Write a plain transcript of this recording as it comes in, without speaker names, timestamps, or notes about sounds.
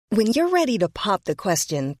When you're ready to pop the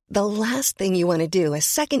question, the last thing you want to do is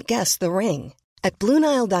second-guess the ring. At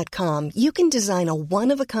BlueNile.com, you can design a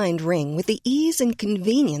one-of-a-kind ring with the ease and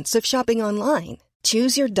convenience of shopping online.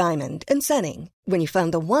 Choose your diamond and setting. When you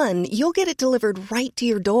find the one, you'll get it delivered right to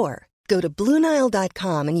your door. Go to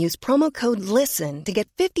BlueNile.com and use promo code LISTEN to get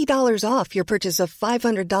 $50 off your purchase of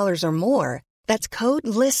 $500 or more. That's code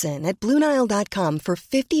LISTEN at BlueNile.com for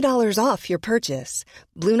 $50 off your purchase.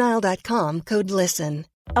 BlueNile.com, code LISTEN.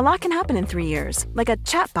 A lot can happen in 3 years, like a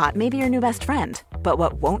chatbot may be your new best friend. But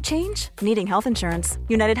what won't change? Needing health insurance.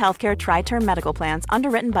 United Healthcare Tri-Term Medical Plans,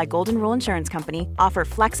 underwritten by Golden Rule Insurance Company, offer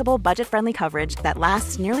flexible, budget-friendly coverage that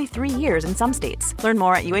lasts nearly 3 years in some states. Learn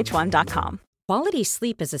more at uh1.com. Quality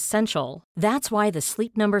sleep is essential. That's why the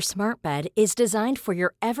Sleep Number Smart Bed is designed for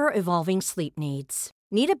your ever-evolving sleep needs.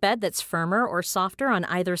 Need a bed that's firmer or softer on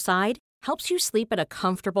either side? Helps you sleep at a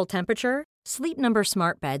comfortable temperature? Sleep Number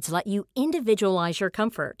Smart Beds let you individualize your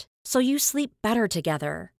comfort, so you sleep better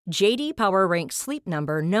together. J.D. Power ranks Sleep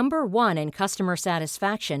Number number 1 in customer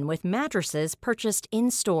satisfaction with mattresses purchased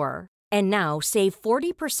in-store. And now, save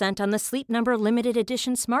 40% on the Sleep Number Limited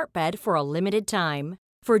Edition Smart Bed for a limited time.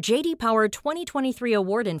 For J.D. Power 2023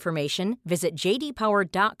 award information, visit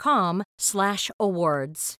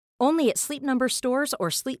jdpower.com/awards. Only at Sleep Number stores or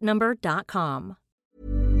sleepnumber.com.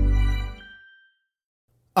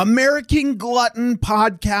 American Glutton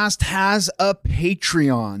Podcast has a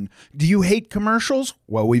Patreon. Do you hate commercials?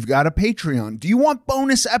 Well, we've got a Patreon. Do you want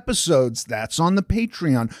bonus episodes? That's on the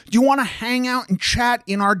Patreon. Do you want to hang out and chat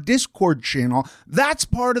in our Discord channel? That's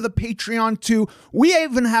part of the Patreon too. We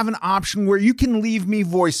even have an option where you can leave me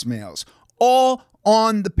voicemails. All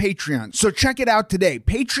on the Patreon. So check it out today.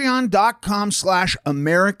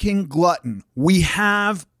 Patreon.com/American Glutton. We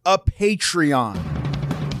have a Patreon.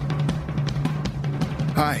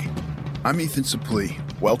 Hi, I'm Ethan Suplee.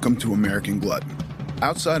 Welcome to American Glutton.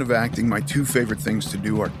 Outside of acting, my two favorite things to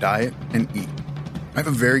do are diet and eat. I have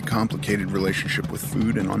a very complicated relationship with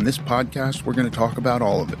food, and on this podcast, we're going to talk about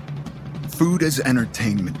all of it. Food as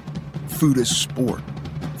entertainment, food as sport,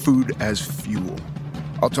 food as fuel.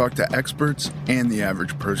 I'll talk to experts and the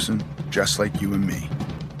average person, just like you and me.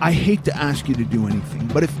 I hate to ask you to do anything,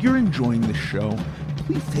 but if you're enjoying the show,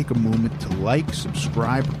 please take a moment to like,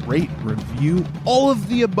 subscribe, rate, review, all of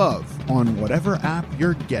the above on whatever app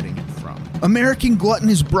you're getting it from. American Glutton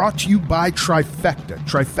is brought to you by Trifecta.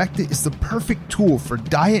 Trifecta is the perfect tool for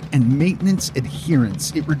diet and maintenance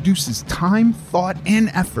adherence. It reduces time, thought, and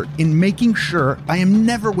effort in making sure I am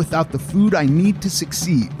never without the food I need to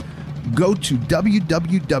succeed. Go to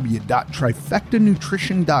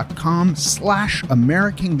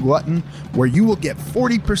www.trifectanutrition.com/American Glutton, where you will get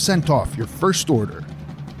 40% off your first order.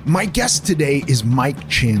 My guest today is Mike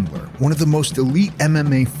Chandler, one of the most elite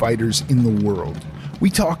MMA fighters in the world. We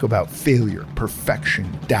talk about failure,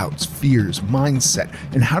 perfection, doubts, fears, mindset,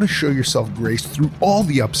 and how to show yourself grace through all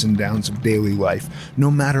the ups and downs of daily life, no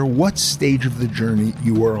matter what stage of the journey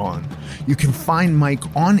you are on. You can find Mike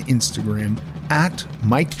on Instagram at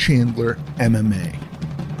Mike Chandler MMA.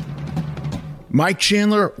 Mike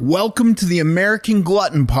Chandler, welcome to the American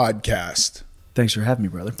Glutton Podcast. Thanks for having me,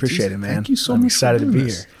 brother. Appreciate it, man. Thank you so I'm much. excited to be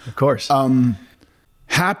here. Of course.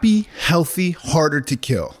 Happy, healthy, harder to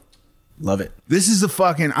kill. Love it. This is a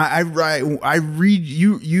fucking. I read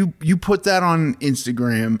you put that on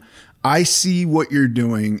Instagram. I see what you're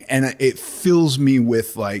doing, and it fills me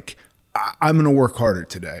with like, I'm gonna work harder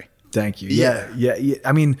today. Thank you. Yeah.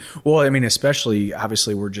 I mean, especially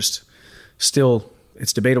obviously we're just still.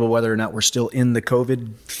 It's debatable whether or not we're still in the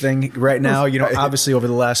COVID thing right now. You know, obviously over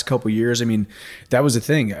the last couple of years, I mean, that was the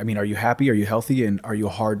thing. I mean, are you happy? Are you healthy? And are you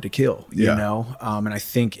hard to kill? You know? And I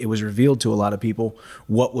think it was revealed to a lot of people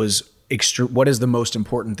what is the most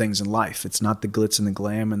important things in life. It's not the glitz and the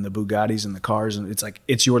glam and the Bugattis and the cars. And it's like,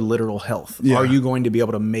 it's your literal health. Yeah. Are you going to be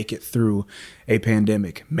able to make it through a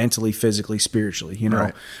pandemic mentally, physically, spiritually, you know?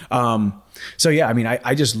 Right. So yeah, I mean,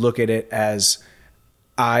 I just look at it as,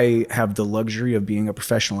 I have the luxury of being a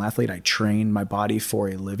professional athlete. I train my body for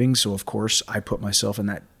a living. So of course I put myself in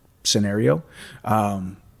that scenario.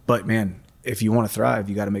 But man, if you want to thrive,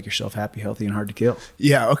 you got to make yourself happy, healthy, and hard to kill.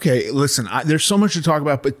 Yeah. Okay. Listen, there's so much to talk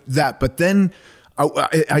about, but then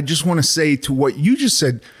I just want to say to what you just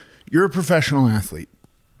said, you're a professional athlete.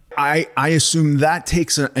 I assume that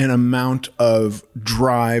takes an amount of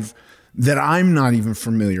drive that I'm not even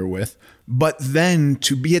familiar with, but then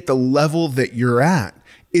to be at the level that you're at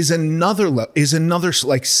is another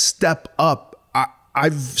like step up.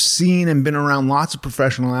 I've seen and been around lots of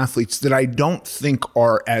professional athletes that I don't think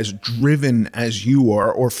are as driven as you are,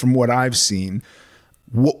 or from what I've seen.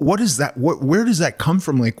 What is that? Where does that come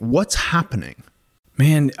from? Like, what's happening?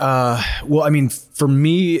 Man, well, I mean, for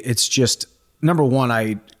me, it's just, number one,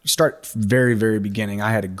 I start very, very beginning.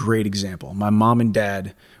 I had a great example. My mom and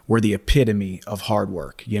dad were the epitome of hard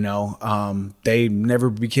work. You know, they never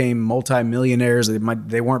became multimillionaires.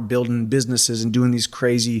 They weren't building businesses and doing these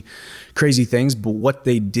crazy things. But what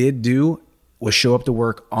they did do was show up to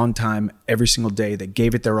work on time every single day. They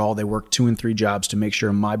gave it their all. They worked 2 and 3 jobs to make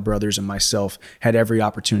sure my brothers and myself had every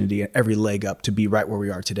opportunity, every leg up to be right where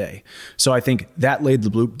we are today. So I think that laid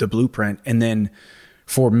the blueprint. And then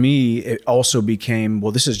for me, it also became,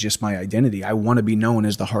 well, this is just my identity. I want to be known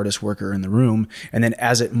as the hardest worker in the room. And then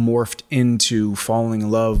as it morphed into falling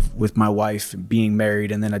in love with my wife, being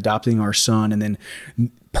married, and then adopting our son, and then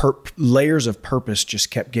layers of purpose just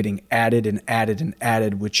kept getting added and added and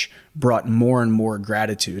added, which brought more and more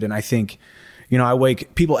gratitude. And I think, you know,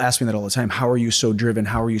 people ask me that all the time. How are you so driven?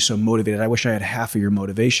 How are you so motivated? I wish I had half of your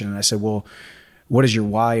motivation. And I said, well, what is your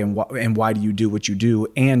why, and why do you do what you do?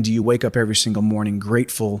 And do you wake up every single morning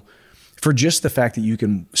grateful for just the fact that you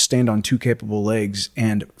can stand on 2 capable legs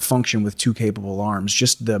and function with 2 capable arms?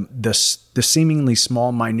 Just the seemingly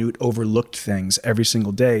small, minute, overlooked things every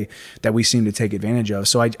single day that we seem to take advantage of.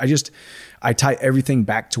 So I tie everything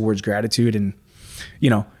back towards gratitude. And, you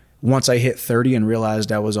know, once I hit 30 and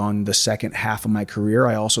realized I was on the second half of my career,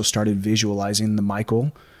 I also started visualizing the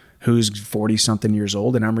Michael who's 40 something years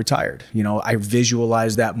old and I'm retired. You know, I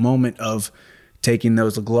visualized that moment of taking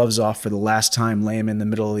those gloves off for the last time, laying in the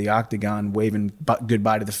middle of the octagon, waving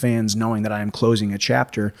goodbye to the fans, knowing that I am closing a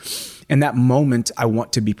chapter. And that moment I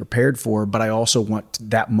want to be prepared for, but I also want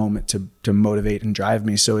that moment to motivate and drive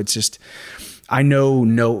me. So it's just, I know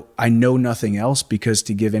nothing else, because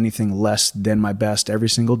to give anything less than my best every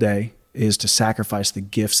single day is to sacrifice the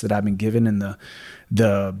gifts that I've been given and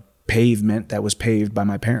the pavement that was paved by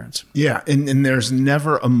my parents. Yeah. And there's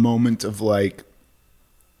never a moment of like,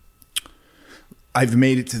 I've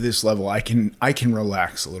made it to this level. I can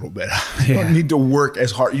relax a little bit. I don't need to work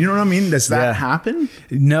as hard. You know what I mean? Does that happen?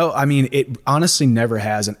 No, I mean, it honestly never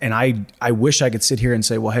has. And I wish I could sit here and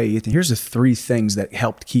say, well, hey, Ethan, here's the 3 things that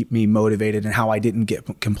helped keep me motivated and how I didn't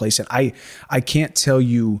get complacent. I can't tell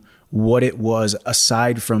you what it was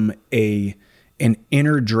aside from an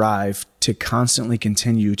inner drive to constantly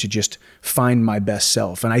continue to just find my best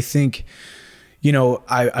self. And I think, you know,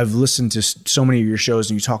 I've listened to so many of your shows,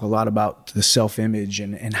 and you talk a lot about the self-image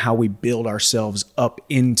and how we build ourselves up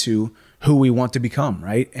into who we want to become,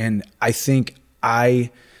 right? And I think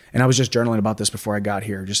I was just journaling about this before I got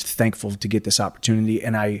here, just thankful to get this opportunity.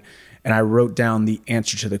 And I wrote down the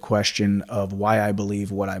answer to the question of why I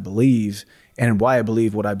believe what I believe. And why I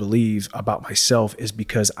believe what I believe about myself is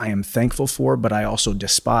because I am thankful for, but I also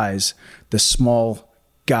despise the small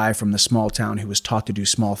guy from the small town who was taught to do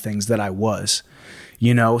small things that I was,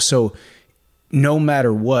 you know? So no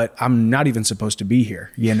matter what, I'm not even supposed to be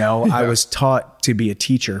here. You know, I was taught to be a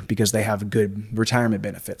teacher because they have good retirement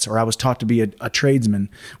benefits, or I was taught to be a tradesman,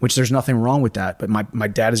 which there's nothing wrong with that. But my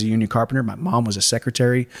dad is a union carpenter. My mom was a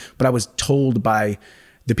secretary, but I was told by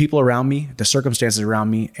the people around me, the circumstances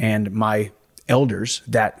around me, and my elders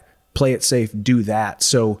that play it safe, do that.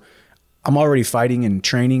 So I'm already fighting and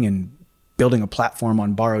training and building a platform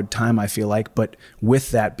on borrowed time, I feel like. But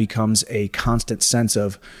with that becomes a constant sense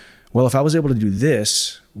of, well, if I was able to do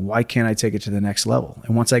this, why can't I take it to the next level?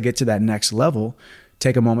 And once I get to that next level,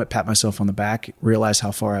 take a moment, pat myself on the back, realize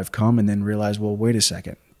how far I've come, and then realize, well, wait a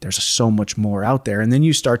second, there's so much more out there. And then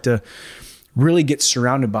you start to really get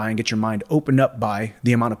surrounded by and get your mind opened up by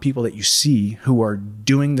the amount of people that you see who are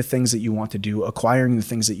doing the things that you want to do, acquiring the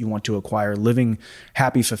things that you want to acquire, living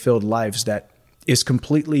happy, fulfilled lives that is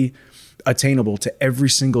completely attainable to every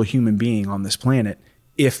single human being on this planet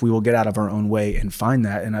if we will get out of our own way and find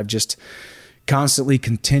that. And I've just constantly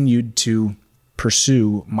continued to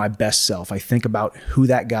pursue my best self. I think about who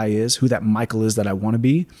that guy is, who that Michael is that I want to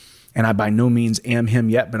be. And I by no means am him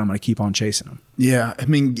yet, but I'm going to keep on chasing him. Yeah. I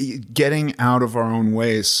mean, getting out of our own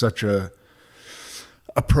way is such a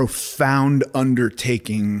profound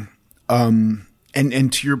undertaking. And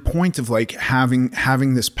to your point of like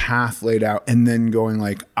having this path laid out and then going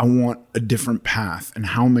like, I want a different path, and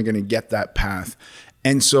how am I going to get that path?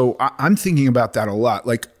 And so I'm thinking about that a lot.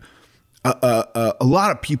 Like a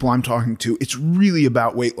lot of people I'm talking to, it's really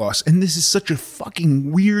about weight loss. And this is such a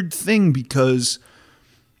fucking weird thing because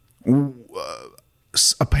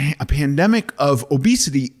a pandemic of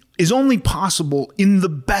obesity is only possible in the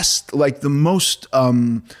best, like the most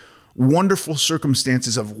wonderful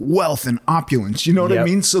circumstances of wealth and opulence. You know what I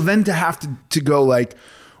mean? So then to have to go like,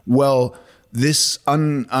 well, this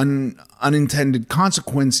unintended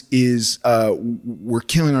consequence is we're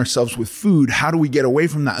killing ourselves with food. How do we get away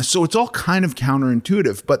from that? So it's all kind of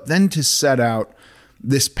counterintuitive. But then to set out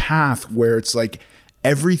this path where it's like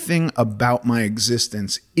everything about my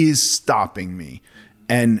existence is stopping me.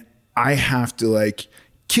 And I have to like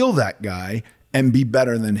kill that guy and be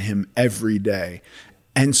better than him every day.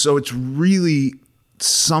 And so it's really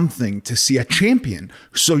something to see a champion.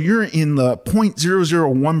 So you're in the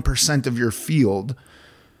 0.001% of your field,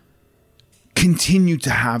 continue to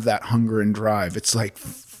have that hunger and drive. It's like,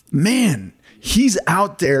 man, he's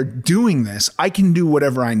out there doing this. I can do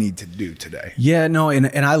whatever I need to do today. Yeah, no, and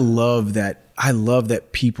I love that. I love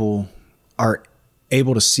that people are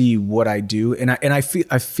able to see what I do, and I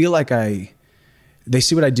feel like they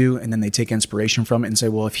see what I do, and then they take inspiration from it and say,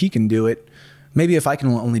 well, if he can do it, maybe if I can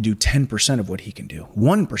only do 10% of what he can do,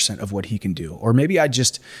 1% of what he can do, or maybe I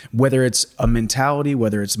just, whether it's a mentality,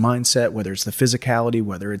 whether it's mindset, whether it's the physicality,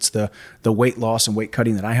 whether it's the weight loss and weight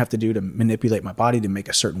cutting that I have to do to manipulate my body to make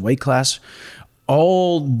a certain weight class,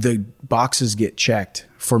 all the boxes get checked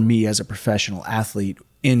for me as a professional athlete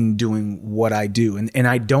in doing what I do. And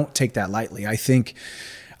I don't take that lightly. I think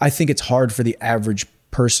it's hard for the average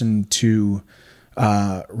person to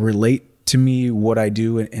relate to me what I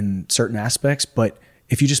do in certain aspects, but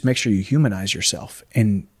if you just make sure you humanize yourself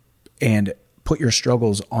and put your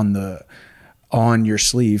struggles on your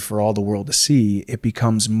sleeve for all the world to see, it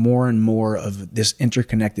becomes more and more of this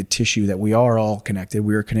interconnected tissue that we are all connected.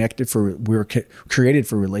 We were created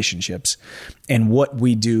for relationships, and what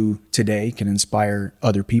we do today can inspire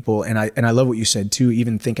other people. And I love what you said too,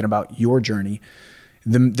 even thinking about your journey,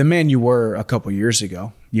 the man you were a couple years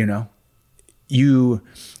ago,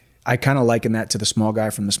 I kind of liken that to the small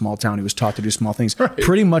guy from the small town who was taught to do small things. Right.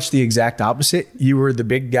 Pretty much the exact opposite. You were the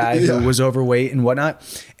big guy who was overweight and whatnot.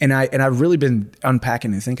 And I've really been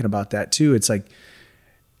unpacking and thinking about that too. It's like,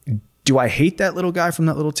 do I hate that little guy from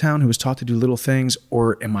that little town who was taught to do little things,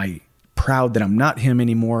 or am I proud that I'm not him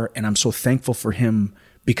anymore? And I'm so thankful for him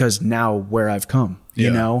because now where I've come,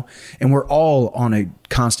 you know, and we're all on a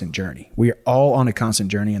constant journey. We are all on a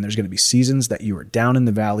constant journey, and there's going to be seasons that you are down in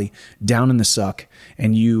the valley, down in the suck,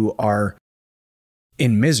 and you are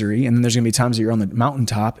in misery. And then there's going to be times that you're on the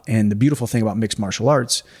mountaintop. And the beautiful thing about mixed martial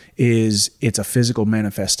arts is it's a physical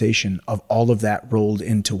manifestation of all of that rolled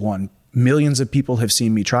into one. Millions of people have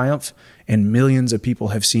seen me triumph, and millions of people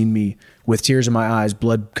have seen me with tears in my eyes,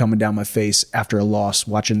 blood coming down my face after a loss,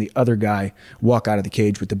 watching the other guy walk out of the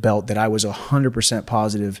cage with the belt that I was 100%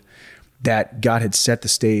 positive that God had set the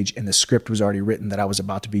stage and the script was already written that I was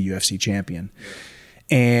about to be UFC champion.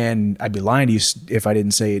 And I'd be lying to you if I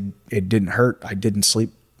didn't say it didn't hurt. I didn't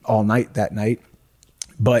sleep all night that night,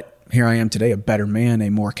 but here I am today, a better man, a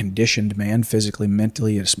more conditioned man, physically,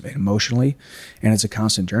 mentally, and emotionally. And it's a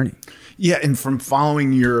constant journey. Yeah. And from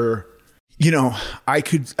following your, I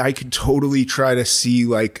could totally try to see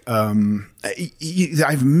like, I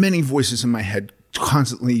have many voices in my head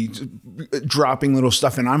constantly dropping little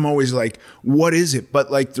stuff. And I'm always like, what is it? But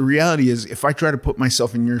like the reality is, if I try to put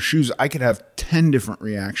myself in your shoes, I could have 10 different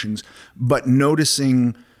reactions, but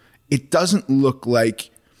noticing it doesn't look like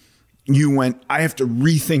you went, I have to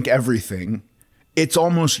rethink everything. It's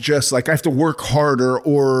almost just like I have to work harder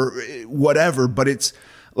or whatever. But it's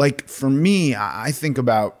like, for me, I think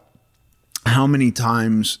about how many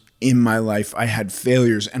times in my life I had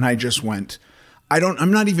failures and I just went,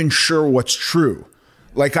 I'm not even sure what's true.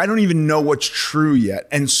 Like, I don't even know what's true yet.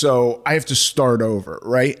 And so I have to start over.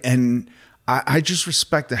 Right. And I just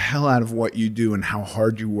respect the hell out of what you do and how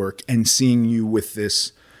hard you work, and seeing you with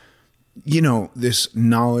this, this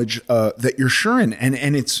knowledge that you're sure in,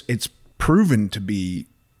 and it's proven to be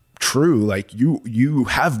true. Like you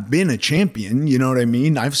have been a champion, you know what I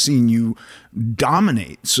mean? I've seen you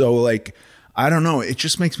dominate. So like, I don't know, it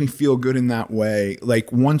just makes me feel good in that way.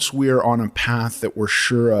 Like, once we're on a path that we're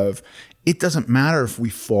sure of, it doesn't matter if we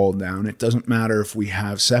fall down. It doesn't matter if we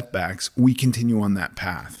have setbacks. We continue on that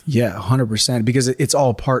path. Yeah, 100%, because it's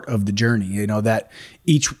all part of the journey. That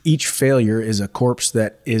each failure is a corpse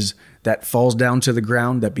that falls down to the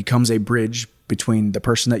ground, that becomes a bridge between the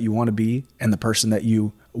person that you want to be and the person that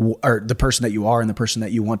you are and the person that you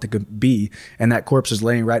want to be. And that corpse is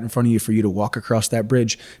laying right in front of you for you to walk across that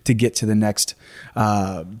bridge to get to the next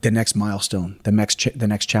milestone, the next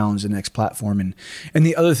challenge, the next platform. And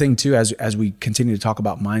the other thing too, as we continue to talk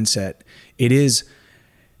about mindset, it's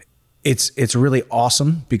really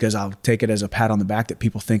awesome, because I'll take it as a pat on the back that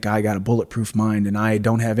people think I got a bulletproof mind and I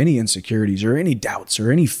don't have any insecurities or any doubts or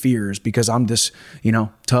any fears, because I'm this,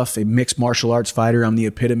 tough, a mixed martial arts fighter. I'm the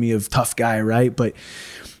epitome of tough guy, right? But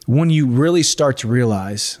when you really start to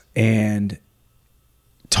realize and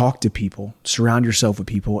talk to people, surround yourself with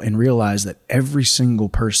people, and realize that every single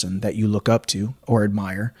person that you look up to or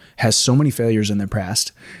admire has so many failures in their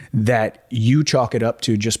past that you chalk it up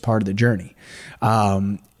to just part of the journey.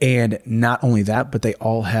 And not only that, but they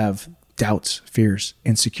all have doubts, fears,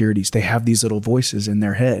 insecurities. They have these little voices in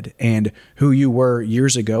their head, and who you were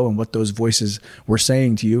years ago and what those voices were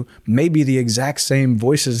saying to you may be the exact same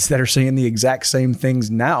voices that are saying the exact same things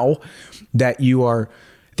now that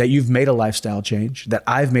you've made a lifestyle change, that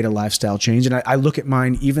I've made a lifestyle change. And I look at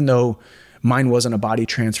mine, even though mine wasn't a body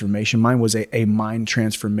transformation, mine was a mind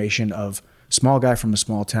transformation of small guy from a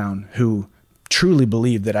small town who truly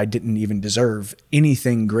believed that I didn't even deserve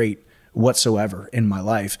anything great whatsoever in my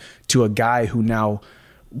life, to a guy who now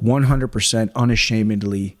 100%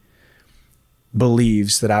 unashamedly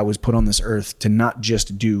believes that I was put on this earth to not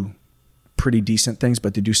just do pretty decent things,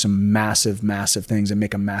 but to do some massive, massive things and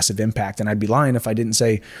make a massive impact. And I'd be lying if I didn't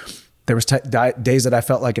say there was days that I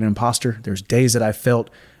felt like an imposter. There's days that I felt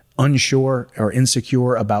unsure or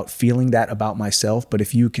insecure about feeling that about myself. But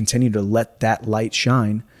if you continue to let that light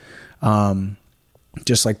shine,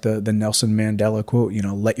 just like the Nelson Mandela quote,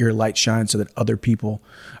 let your light shine so that other people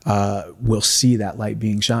will see that light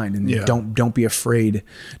being shined. And don't be afraid.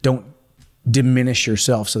 Don't diminish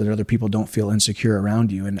yourself so that other people don't feel insecure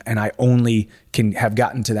around you. And I only can have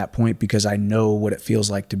gotten to that point because I know what it feels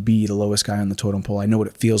like to be the lowest guy on the totem pole. I know what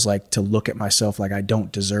it feels like to look at myself like I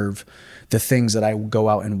don't deserve the things that I go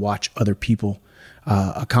out and watch other people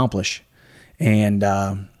accomplish. And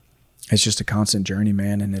it's just a constant journey,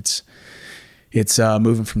 man. And it's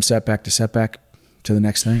moving from setback to setback to the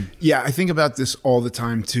next thing. Yeah, I think about this all the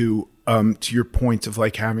time too. To your point of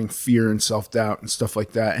like having fear and self-doubt and stuff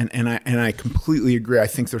like that. And I completely agree. I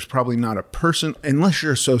think there's probably not a person, unless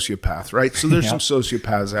you're a sociopath, right? So there's some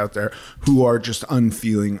sociopaths out there who are just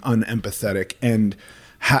unfeeling, unempathetic, and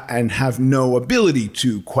have no ability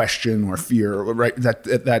to question or fear, right?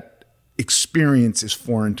 That experience is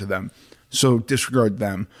foreign to them. So disregard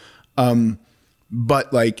them.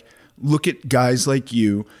 But like, look at guys like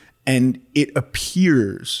you, and it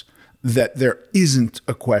appears that there isn't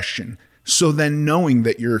a question. So then knowing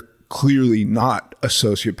that you're clearly not a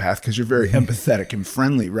sociopath because you're very empathetic and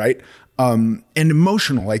friendly, right? And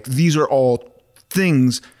emotional, like these are all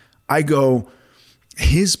things I go,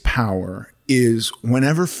 his power is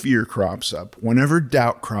whenever fear crops up, whenever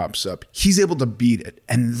doubt crops up, he's able to beat it.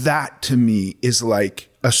 And that to me is like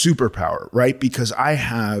a superpower, right? Because I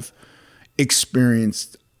have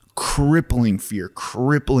experienced crippling fear,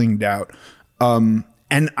 crippling doubt,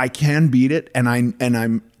 and I can beat it, and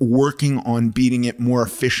I'm working on beating it more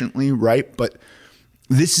efficiently, right? But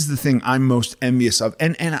this is the thing I'm most envious of,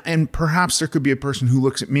 and perhaps there could be a person who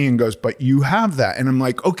looks at me and goes, "But you have that," and I'm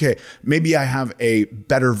like, okay, maybe I have a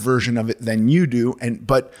better version of it than you do,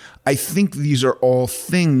 but I think these are all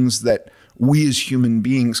things that we as human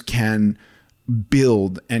beings can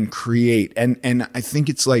build and create, and I think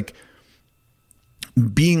it's like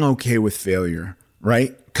being okay with failure,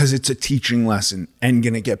 right? Because it's a teaching lesson and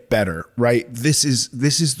gonna get better, right? This is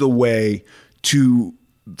the way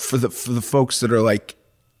for the folks that are like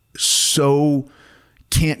so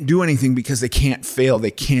can't do anything because they can't fail,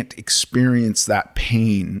 they can't experience that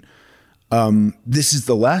pain. This is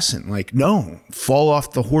the lesson. Like, no, fall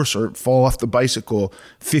off the horse or fall off the bicycle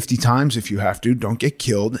 50 times if you have to. Don't get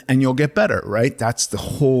killed, and you'll get better, right? That's the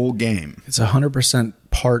whole game. It's 100%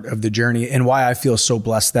 part of the journey, and why I feel so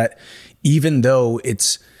blessed that even though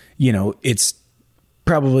it's been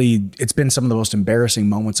some of the most embarrassing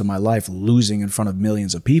moments of my life, losing in front of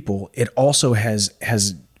millions of people, it also has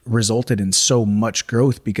resulted in so much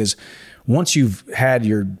growth, because once you've had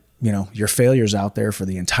your failures out there for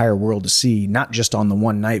the entire world to see, not just on the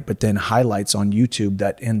one night, but then highlights on YouTube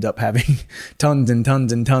that end up having tons and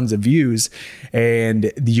tons and tons of views,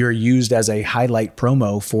 and you're used as a highlight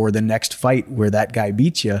promo for the next fight where that guy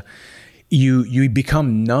beats you, you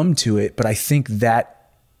become numb to it. But I think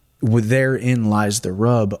that therein lies the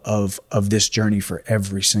rub of this journey for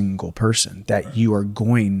every single person, that you are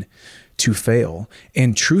going to fail.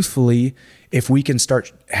 And truthfully, if we can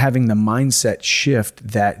start having the mindset shift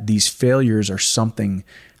that these failures are something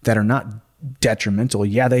that are not detrimental.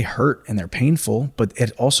 Yeah, they hurt and they're painful, but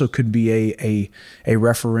it also could be a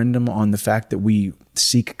referendum on the fact that we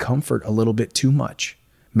seek comfort a little bit too much.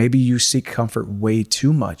 Maybe you seek comfort way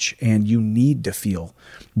too much, and you need to feel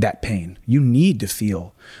that pain. You need to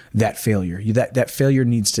feel that failure. That failure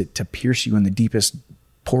needs to pierce you in the deepest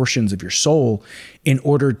portions of your soul in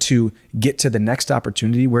order to get to the next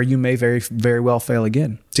opportunity where you may very, very well fail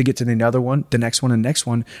again, to get to the next one, and next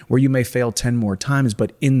one, where you may fail 10 more times.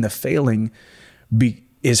 But in the failing,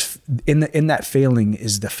 is in that failing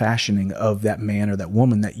is the fashioning of that man or that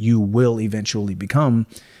woman that you will eventually become,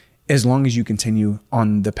 as long as you continue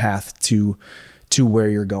on the path to where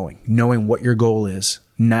you're going, knowing what your goal is,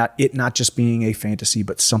 not just being a fantasy,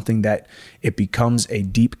 but something that it becomes a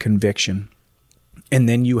deep conviction. And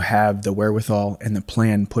then you have the wherewithal and the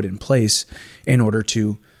plan put in place in order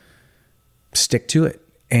to stick to it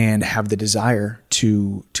and have the desire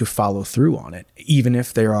to follow through on it, even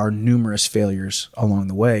if there are numerous failures along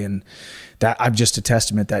the way. And that I'm just a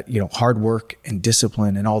testament that, hard work and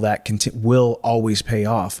discipline and all that will always pay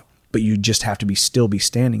off, but you just have to still be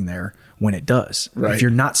standing there when it does. Right. If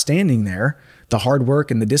you're not standing there, the hard work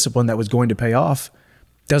and the discipline that was going to pay off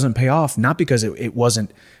doesn't pay off, not because that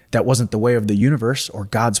wasn't the way of the universe or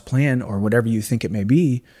God's plan or whatever you think it may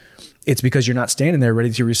be. It's because you're not standing there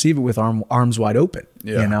ready to receive it with arms wide open,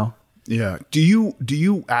 Yeah. Do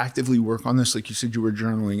you actively work on this? Like you said, you were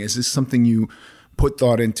journaling. Is this something you put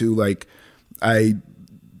thought into? Like my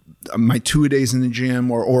 2-a-days in the gym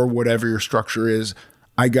or whatever your structure is,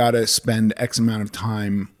 I got to spend X amount of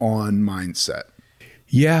time on mindset.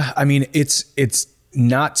 Yeah. I mean, it's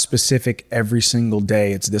not specific every single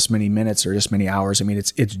day. It's this many minutes or this many hours. I mean,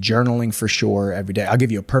 it's journaling for sure every day. I'll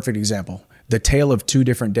give you a perfect example. The tale of 2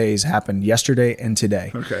 different days happened yesterday and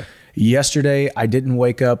today. Okay. Yesterday, I didn't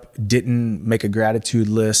wake up, didn't make a gratitude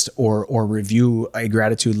list or review a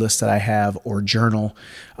gratitude list that I have or journal,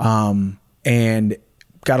 and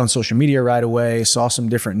got on social media right away, saw some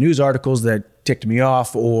different news articles that ticked me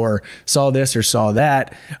off or saw this or saw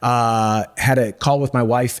that, had a call with my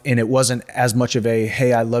wife, and it wasn't as much of a,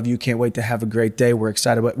 hey, I love you, can't wait to have a great day, we're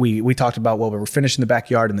excited. But we talked about, well, we're finishing the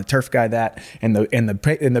backyard and the turf guy that, and the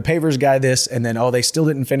pavers guy this, and then, they still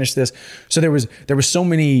didn't finish this. So there was so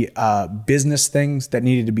many business things that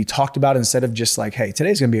needed to be talked about instead of just like, hey,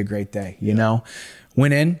 today's gonna be a great day,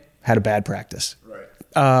 Went in, had a bad practice.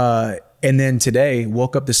 Right. And then today,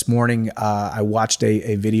 woke up this morning, I watched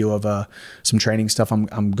a video of some training stuff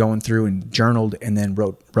I'm going through and journaled, and then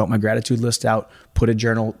wrote my gratitude list out, put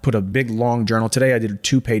a big long journal. Today I did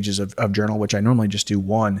 2 pages of journal, which I normally just do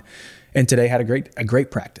 1. And today had a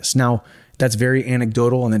great practice. Now that's very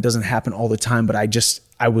anecdotal and it doesn't happen all the time, but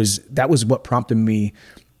that was what prompted me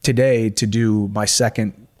today to do my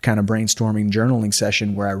second kind of brainstorming journaling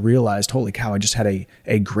session, where I realized, holy cow, I just had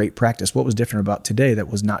a great practice. What was different about today that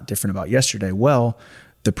was not different about yesterday? Well,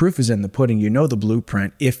 the proof is in the pudding. The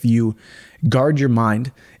blueprint. If you guard your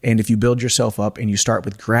mind and if you build yourself up and you start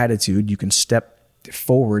with gratitude, you can step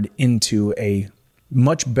forward into a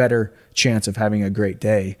much better chance of having a great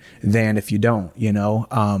day than if you don't,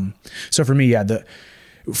 So for me,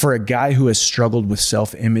 for a guy who has struggled with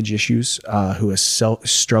self-image issues, who has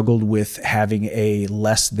struggled with having a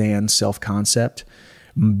less than self-concept,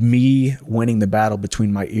 me winning the battle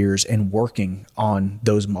between my ears and working on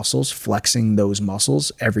those muscles, flexing those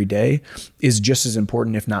muscles every day is just as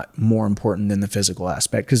important, if not more important than the physical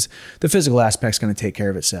aspect, because the physical aspect is going to take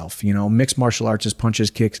care of itself. Mixed martial arts is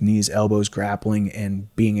punches, kicks, knees, elbows, grappling,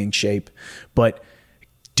 and being in shape. But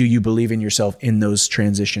do you believe in yourself in those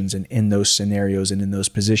transitions and in those scenarios and in those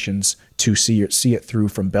positions to see it through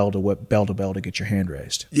from bell to bell to get your hand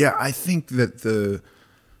raised? Yeah, I think that the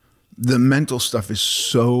mental stuff is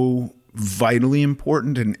so vitally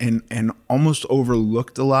important and almost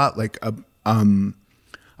overlooked a lot. Like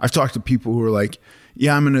I've talked to people who are like,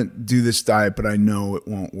 yeah, I'm going to do this diet, but I know it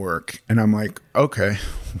won't work. And I'm like, okay,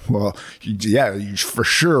 well, you're for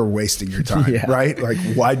sure wasting your time, right? Like,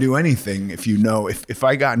 why do anything if if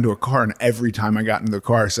I got into a car and every time I got into the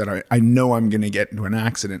car I said, I know I'm going to get into an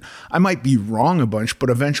accident, I might be wrong a bunch, but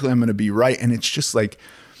eventually I'm going to be right. And it's just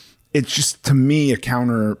to me a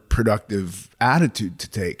counterproductive attitude to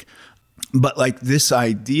take. But like this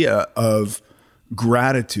idea of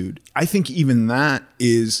gratitude, I think even that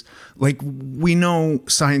is like, we know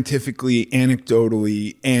scientifically,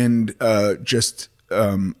 anecdotally, and just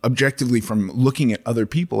objectively from looking at other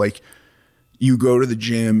people, like you go to the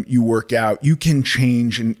gym, you work out, you can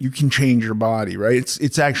change your body, right?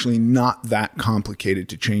 It's actually not that complicated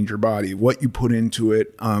to change your body. What you put into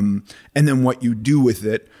it, and then what you do with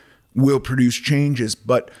it will produce changes.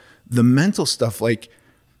 But the mental stuff, like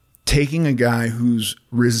taking a guy who's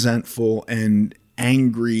resentful and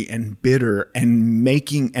angry and bitter and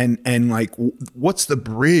making and like, what's the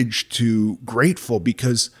bridge to grateful?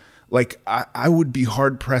 Because like I would be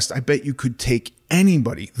hard pressed. I bet you could take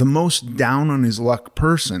anybody, the most down on his luck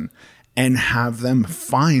person, and have them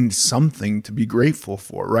find something to be grateful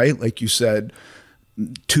for, right? Like you said,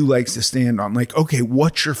 2 legs to stand on. Like, okay,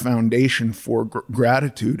 what's your foundation for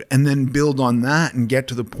gratitude? And then build on that and get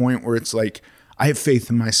to the point where it's like, I have faith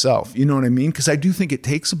in myself. You know what I mean? Because I do think it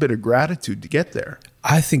takes a bit of gratitude to get there.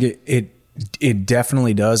 I think it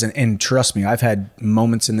definitely does. And trust me, I've had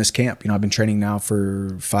moments in this camp. I've been training now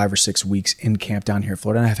for 5 or 6 weeks in camp down here in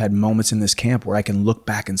Florida. And I've had moments in this camp where I can look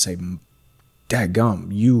back and say, dadgum,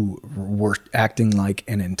 you were acting like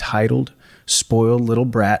an entitled, spoiled little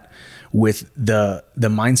brat with the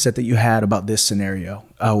mindset that you had about this scenario.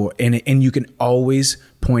 And you can always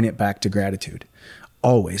point it back to gratitude.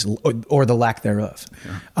 Always, or the lack thereof.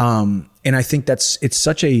 Yeah. And I think it's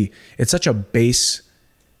such a base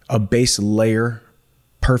layer,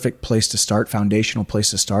 perfect place to start, foundational place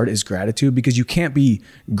to start is gratitude, because you can't be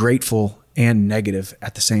grateful and negative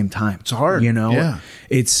at the same time. It's hard. Yeah.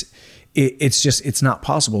 It's not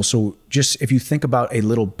possible. So just if you think about a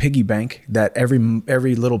little piggy bank, that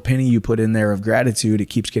every little penny you put in there of gratitude, it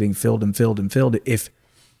keeps getting filled and filled and filled.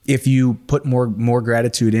 If you put more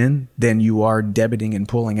gratitude in, then you are debiting and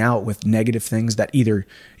pulling out with negative things that either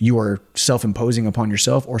you are self-imposing upon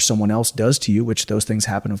yourself or someone else does to you, which those things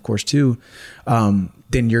happen, of course, too.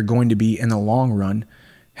 Then you're going to be in the long run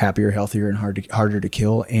happier, healthier, and harder to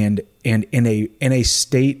kill, and in a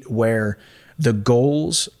state where the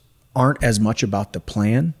goals aren't as much about the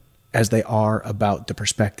plan as they are about the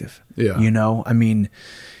perspective. Yeah. I mean,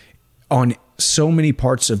 on so many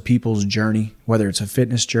parts of people's journey, whether it's a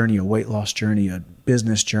fitness journey, a weight loss journey, a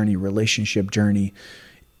business journey, relationship journey,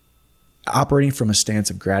 operating from a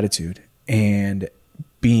stance of gratitude and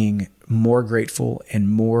being more grateful and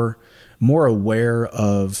more aware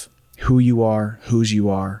of who you are, whose you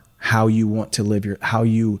are, how you want to live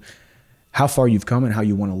how far you've come and how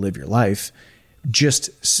you want to live your life.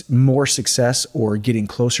 Just more success, or getting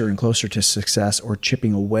closer and closer to success, or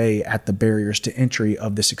chipping away at the barriers to entry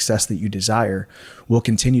of the success that you desire, will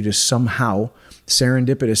continue to somehow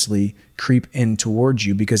serendipitously creep in towards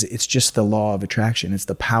you, because it's just the law of attraction. It's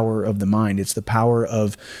the power of the mind. It's the power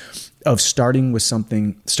of starting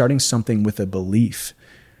something with a belief,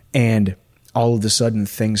 and all of a sudden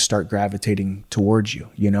things start gravitating towards you,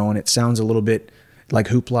 and it sounds a little bit like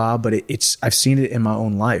hoopla, but I've seen it in my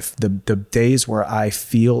own life. The days where I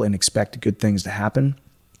feel and expect good things to happen,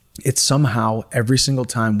 it somehow every single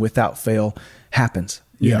time without fail happens,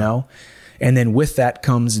 you know? And then with that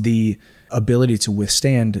comes the ability to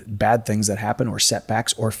withstand bad things that happen, or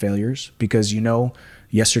setbacks or failures, because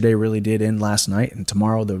yesterday really did end last night, and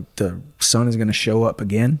tomorrow the sun is going to show up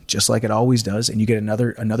again, just like it always does. And you get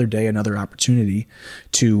another day, another opportunity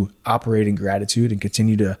to operate in gratitude and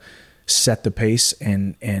continue to set the pace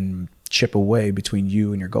and chip away between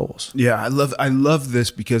you and your goals. Yeah, I love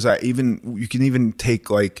this, because you can even take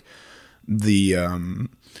like the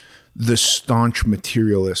staunch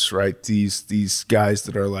materialists, right? These guys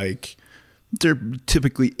that are like, they're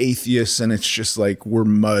typically atheists, and it's just like, we're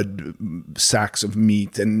mud sacks of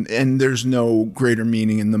meat, and there's no greater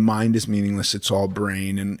meaning, and the mind is meaningless, it's all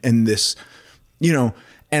brain, and this, and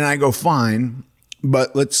I go, fine,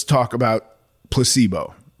 but let's talk about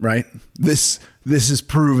placebo. Right? This is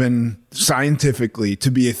proven scientifically to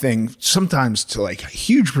be a thing, sometimes to like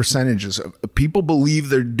huge percentages of people believe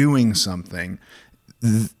they're doing something.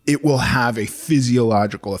 It will have a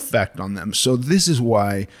physiological effect on them. So this is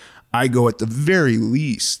why I go, at the very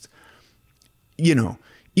least, even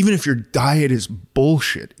if your diet is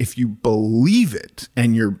bullshit, if you believe it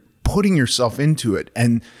and you're putting yourself into it,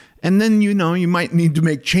 and then, you might need to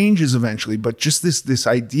make changes eventually, but just this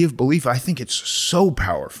idea of belief, I think it's so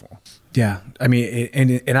powerful. Yeah. I mean,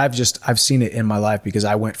 and I've seen it in my life, because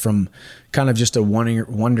I went from kind of just a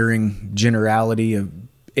wondering generality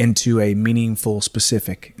into a meaningful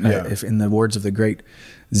specific, if in the words of the great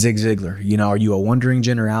Zig Ziglar, are you a wondering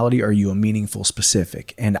generality, or are you a meaningful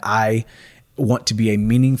specific? And I want to be a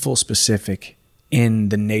meaningful specific, in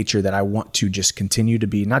the nature that I want to just continue to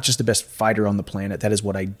be not just the best fighter on the planet. That is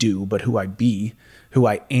what I do, but who I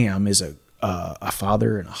am is a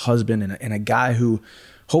father and a husband and a guy who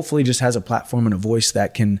hopefully just has a platform and a voice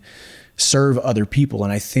that can serve other people.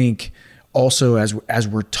 And I think also as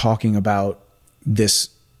we're talking about this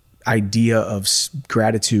idea of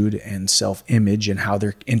gratitude and self-image and how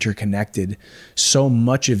they're interconnected, so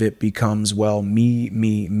much of it becomes, well, me,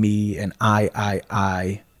 and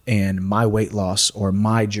I, and my weight loss, or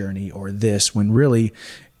my journey, or this, when really,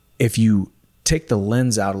 if you take the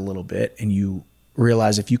lens out a little bit and you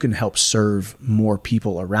realize if you can help serve more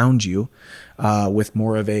people around you with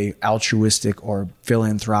more of a altruistic or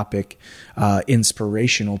philanthropic,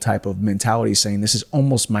 inspirational type of mentality, saying this is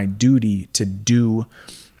almost my duty to do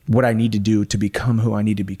what I need to do to become who I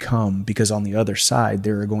need to become, because on the other side,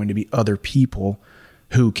 there are going to be other people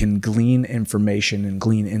who can glean information and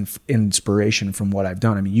glean inspiration from what I've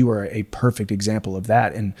done. I mean, you are a perfect example of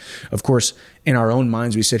that. And of course, in our own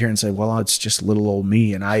minds, we sit here and say, well, it's just little old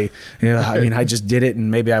me. And I just did it.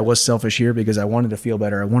 And maybe I was selfish here because I wanted to feel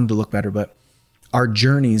better. I wanted to look better. But our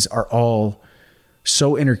journeys are all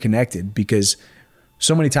so interconnected, because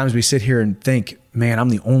so many times we sit here and think, man, I'm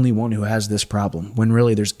the only one who has this problem, when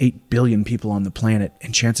really there's 8 billion people on the planet,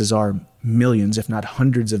 and chances are millions, if not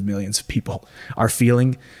hundreds of millions of people are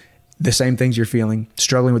feeling the same things you're feeling,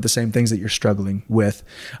 struggling with the same things that you're struggling with.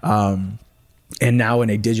 And now in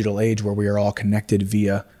a digital age where we are all connected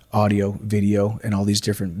via audio, video, and all these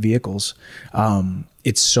different vehicles,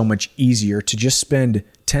 it's so much easier to just spend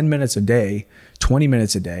 10 minutes a day, 20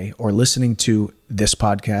 minutes a day, or listening to this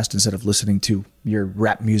podcast instead of listening to your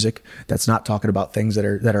rap music that's not talking about things that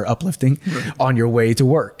are uplifting on your way to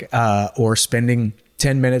work, or spending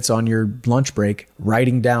 10 minutes on your lunch break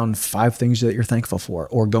writing down 5 things that you're thankful for,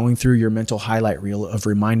 or going through your mental highlight reel of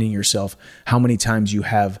reminding yourself how many times you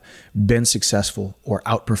have been successful or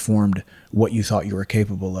outperformed what you thought you were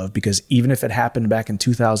capable of. Because even if it happened back in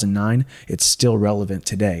 2009, it's still relevant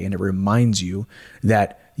today, and it reminds you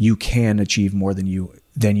that you can achieve more than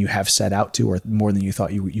you have set out to, or more than you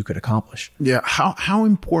thought you could accomplish. Yeah. How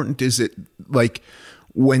important is it, like,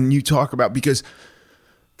 when you talk about, because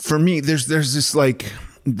for me, there's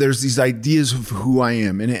these ideas of who I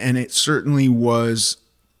am, and it certainly was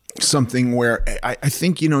something where I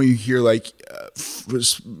think, you hear like,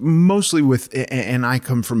 mostly with, and I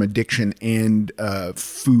come from addiction and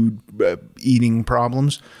food eating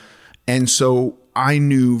problems. And so I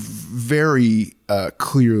knew very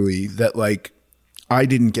clearly that, like, I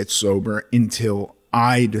didn't get sober until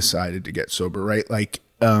I decided to get sober, right? Like,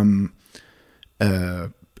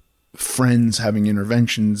 friends having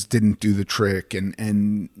interventions didn't do the trick,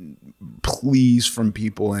 and pleas from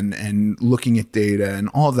people and looking at data and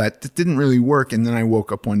all of that didn't really work. And then I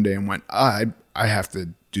woke up one day and went, I have to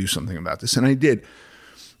do something about this. And I did.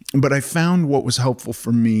 But I found what was helpful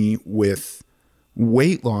for me with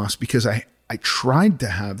weight loss, because I tried to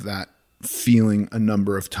have that feeling a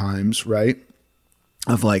number of times, right?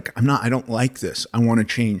 Of like, I don't like this. I want to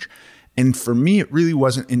change. And for me, it really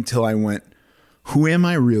wasn't until I went, who am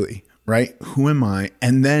I really, right? Who am I?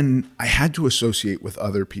 And then I had to associate with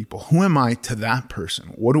other people. Who am I to that person?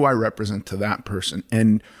 What do I represent to that person?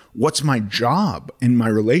 And what's my job in my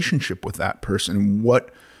relationship with that person?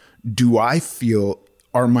 What do I feel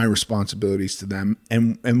are my responsibilities to them?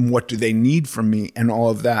 And what do they need from me? And all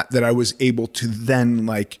of that I was able to then,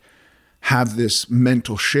 like, have this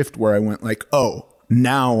mental shift where I went like, oh,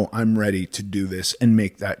 now I'm ready to do this and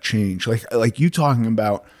make that change. Like you talking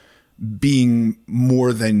about being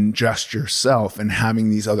more than just yourself, and having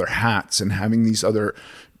these other hats and having these other,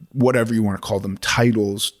 whatever you want to call them,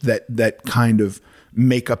 titles that kind of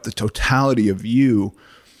make up the totality of you.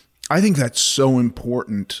 I think that's so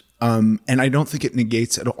important. And I don't think it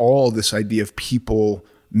negates at all this idea of people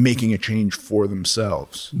making a change for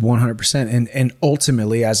themselves. 100%. And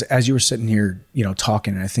ultimately, as you were sitting here,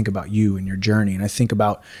 talking, and I think about you and your journey, and I think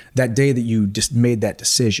about that day that you just made that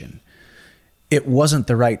decision. It wasn't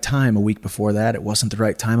the right time a week before that. It wasn't the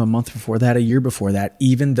right time a month before that, a year before that,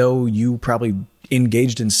 even though you probably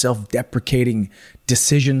engaged in self-deprecating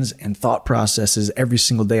decisions and thought processes every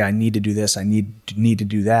single day. I need to do this. I need to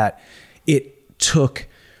do that. It took,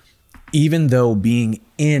 even though being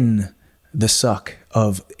in the suck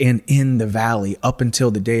of and in the valley up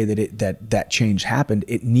until the day that change happened,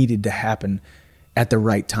 it needed to happen at the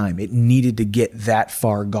right time. It needed to get that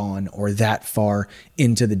far gone, or that far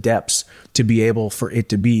into the depths, to be able for it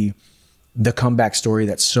to be the comeback story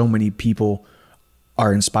that so many people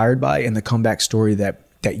are inspired by, and the comeback story that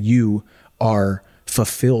you are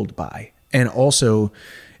fulfilled by. And also,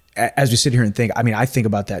 as we sit here and think, I think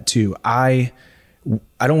about that too. I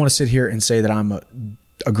don't want to sit here and say that I'm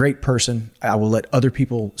a great person. I will let other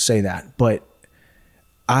people say that, but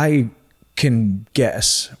I can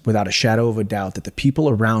guess without a shadow of a doubt that the people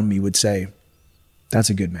around me would say, that's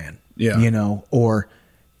a good man. Yeah. Or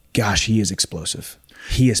gosh, he is explosive.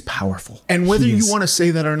 He is powerful. And whether you want to say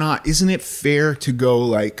that or not, isn't it fair to go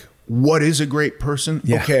like, what is a great person?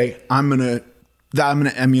 Yeah. Okay, I'm gonna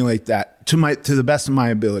emulate that to the best of my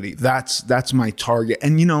ability. That's my target.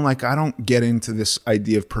 And I don't get into this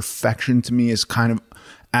idea of perfection. To me is kind of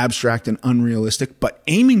abstract and unrealistic, but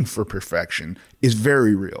aiming for perfection is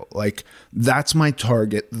very real. Like, that's my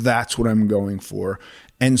target. That's what I'm going for.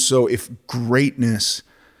 And so if greatness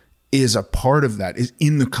is a part of that, is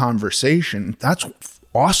in the conversation, that's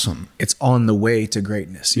awesome. It's on the way to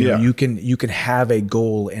greatness. You know, you can have a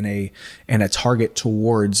goal and a target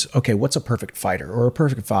towards, okay, what's a perfect fighter or a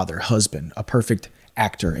perfect father, husband, a perfect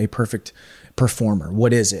actor, a perfect performer?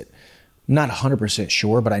 What is it? Not 100%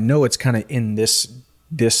 sure, but I know it's kind of in this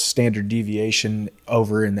standard deviation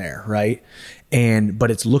over in there, right?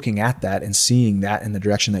 But it's looking at that and seeing that in the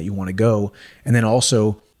direction that you want to go. And then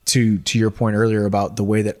also to your point earlier about the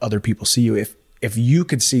way that other people see you, if you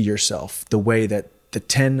could see yourself the way that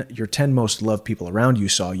your 10 most loved people around you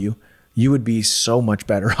saw you, you would be so much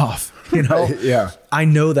better off, you know? Yeah. I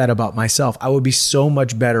know that about myself. I would be so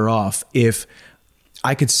much better off if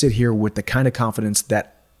I could sit here with the kind of confidence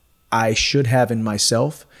that I should have in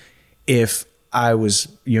myself if I was,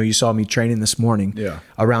 you saw me training this morning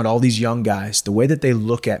around all these young guys. The way that they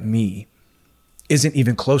look at me isn't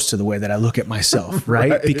even close to the way that I look at myself,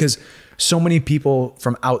 right? Because so many people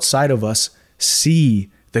from outside of us see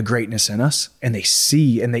the greatness in us, and they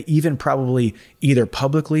even probably either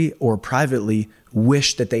publicly or privately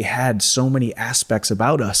wish that they had so many aspects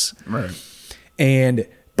about us. Right.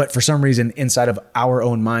 But for some reason, inside of our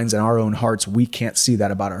own minds and our own hearts, we can't see that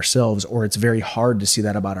about ourselves, or it's very hard to see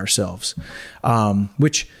that about ourselves,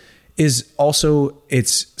 which is also,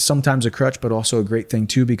 it's sometimes a crutch, but also a great thing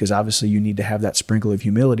too, because obviously you need to have that sprinkle of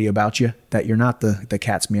humility about you, that you're not the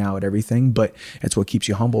cat's meow at everything, but it's what keeps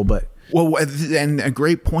you humble. But well, and a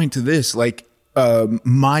great point to this, like,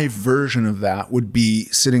 my version of that would be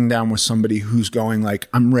sitting down with somebody who's going like,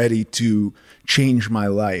 I'm ready to change my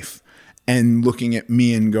life, and looking at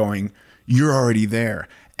me and going, you're already there.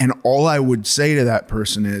 And all I would say to that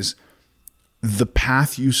person is, the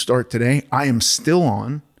path you start today, I am still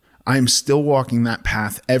on. I am still walking that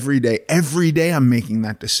path every day. Every day I'm making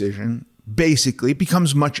that decision. Basically, it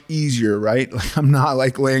becomes much easier, right? Like, I'm not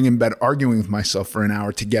like laying in bed arguing with myself for an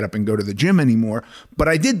hour to get up and go to the gym anymore. But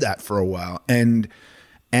I did that for a while. And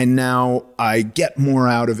now I get more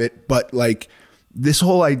out of it. But like this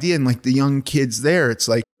whole idea, and like the young kids there, it's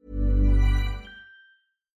like,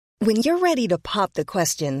 When you're ready to pop the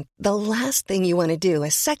question, the last thing you want to do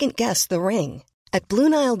is second guess the ring. At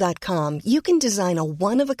BlueNile.com, you can design a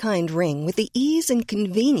one-of-a-kind ring with the ease and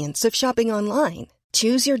convenience of shopping online.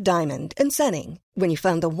 Choose your diamond and setting. When you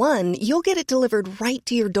find the one, you'll get it delivered right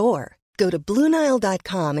to your door. Go to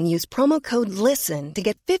BlueNile.com and use promo code LISTEN to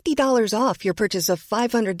get $50 off your purchase of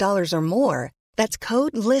 $500 or more. That's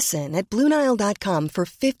code LISTEN at BlueNile.com for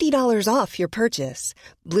 $50 off your purchase.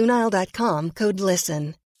 BlueNile.com, code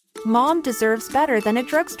LISTEN. Mom deserves better than a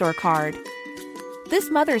drugstore card.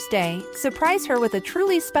 This Mother's Day, surprise her with a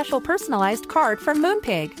truly special personalized card from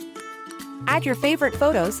Moonpig. Add your favorite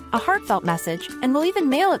photos, a heartfelt message, and we'll even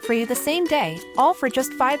mail it for you the same day, all for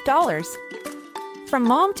just $5. From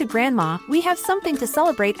mom to grandma, we have something to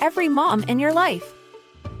celebrate every mom in your life.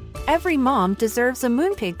 Every mom deserves a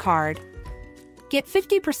Moonpig card. Get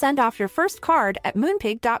 50% off your first card at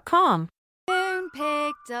Moonpig.com.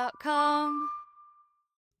 Moonpig.com.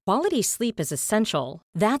 Quality sleep is essential.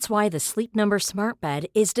 That's why the Sleep Number Smart Bed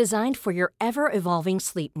is designed for your ever-evolving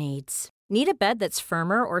sleep needs. Need a bed that's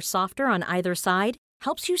firmer or softer on either side?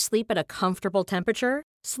 Helps you sleep at a comfortable temperature?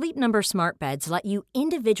 Sleep Number Smart Beds let you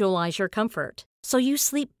individualize your comfort, so you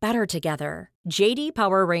sleep better together. J.D.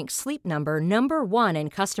 Power ranks Sleep Number number 1 in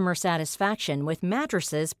customer satisfaction with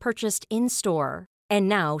mattresses purchased in-store. And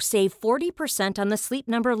now, save 40% on the Sleep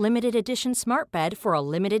Number Limited Edition Smart Bed for a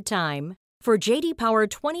limited time. For J.D. Power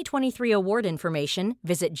 2023 award information,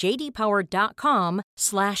 visit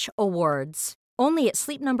jdpower.com/awards. Only at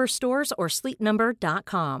Sleep Number stores or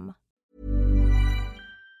sleepnumber.com.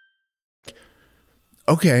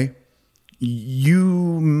 okay,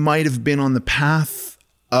 you might have been on the path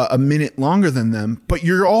a minute longer than them, but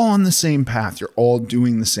you're all on the same path. You're all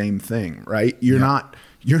doing the same thing, right? You're not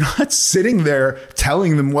sitting there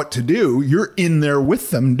telling them what to do. You're in there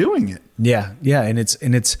with them doing it. Yeah. And it's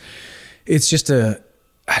just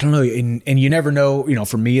I don't know. And you never know,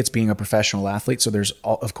 for me, it's being a professional athlete. So there's,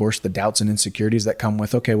 of course, the doubts and insecurities that come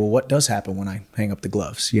with, okay, well, what does happen when I hang up the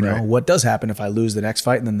gloves? Right. What does happen if I lose the next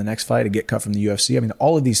fight and then the next fight I get cut from the UFC? I mean,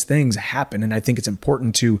 all of these things happen. And I think it's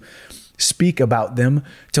important to speak about them,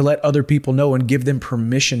 to let other people know and give them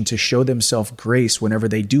permission to show themselves grace whenever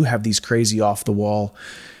they do have these crazy off the wall,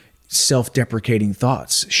 self-deprecating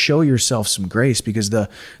thoughts. Show yourself some grace, because the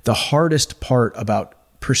hardest part about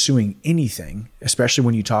pursuing anything, especially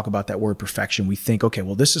when you talk about that word perfection, we think, okay,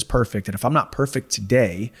 well, this is perfect. And if I'm not perfect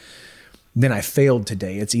today, then I failed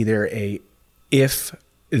today. It's either a if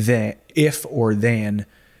or then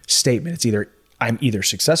statement. It's either I'm either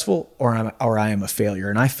successful or I am a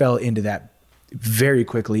failure. And I fell into that very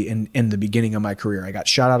quickly in the beginning of my career. I got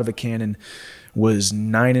shot out of a cannon, was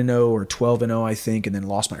 9-0 or 12-0, I think, and then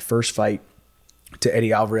lost my first fight to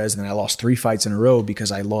Eddie Alvarez. And then I lost 3 fights in a row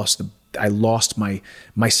because I lost I lost my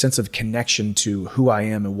sense of connection to who I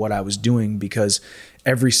am and what I was doing, because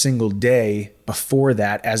every single day before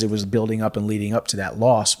that, as it was building up and leading up to that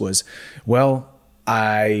loss, was, well,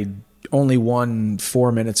 I only won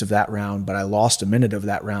 4 minutes of that round, but I lost a minute of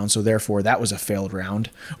that round. So therefore that was a failed round.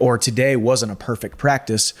 Or today wasn't a perfect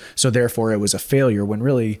practice, so therefore it was a failure. When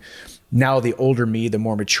really now the older me, the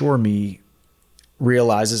more mature me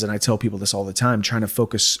realizes, and I tell people this all the time, trying to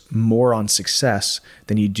focus more on success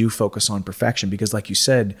than you do focus on perfection. Because like you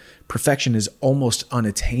said, perfection is almost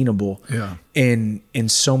unattainable in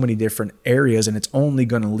so many different areas, and it's only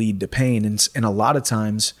going to lead to pain. And a lot of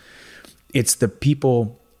times it's the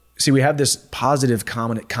people, see, we have this positive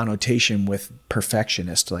connotation with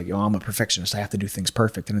perfectionist, like, oh, I'm a perfectionist, I have to do things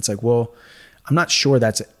perfect. And it's like, well, I'm not sure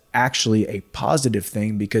that's actually a positive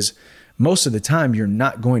thing, because most of the time you're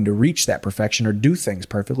not going to reach that perfection or do things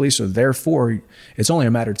perfectly. So therefore it's only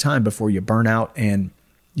a matter of time before you burn out and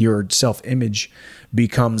your self-image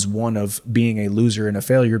becomes one of being a loser and a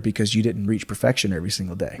failure because you didn't reach perfection every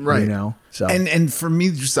single day. Right. You know? So, and for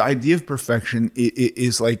me, just the idea of perfection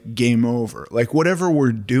is like game over. Like whatever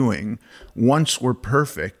we're doing, once we're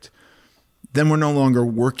perfect, then we're no longer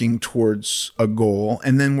working towards a goal,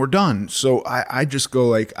 and then we're done. So I just go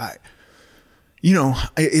like,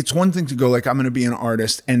 it's one thing to go like, I'm going to be an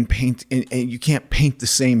artist and paint, and you can't paint the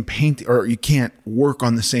same paint, or you can't work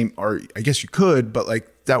on the same, or I guess you could, but like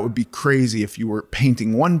that would be crazy if you were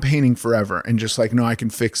painting one painting forever and just like, no, I can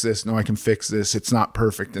fix this. No, I can fix this. It's not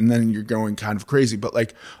perfect. And then you're going kind of crazy, but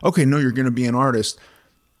like, okay, no, you're going to be an artist.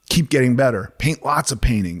 Keep getting better. Paint lots of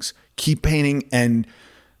paintings. Keep painting. And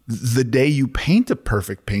the day you paint a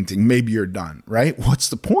perfect painting, maybe you're done, right? What's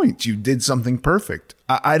the point? You did something perfect.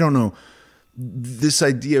 I don't know. This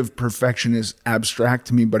idea of perfection is abstract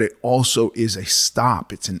to me, but it also is a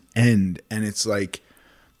stop. It's an end. And it's like,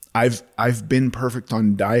 I've been perfect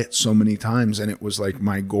on diet so many times, and it was like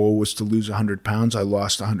my goal was to lose 100 pounds. I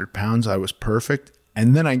lost 100 pounds. I was perfect.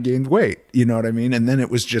 And then I gained weight. You know what I mean? And then it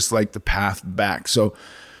was just like the path back. So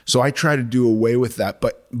I try to do away with that,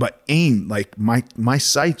 but aim, like my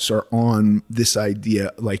sights are on this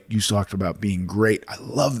idea, like you talked about being great. I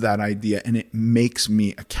love that idea, and it makes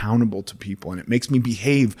me accountable to people, and it makes me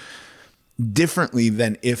behave differently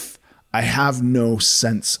than if I have no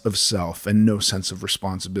sense of self and no sense of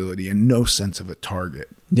responsibility and no sense of a target.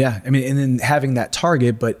 Yeah. I mean, and then having that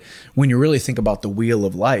target, but when you really think about the wheel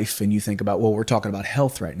of life and you think about, well, we're talking about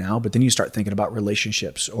health right now, but then you start thinking about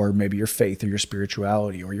relationships, or maybe your faith or your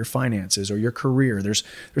spirituality or your finances or your career. There's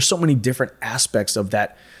so many different aspects of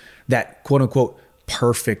that quote unquote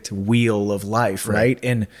perfect wheel of life. Right.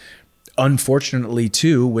 And unfortunately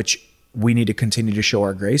too, which we need to continue to show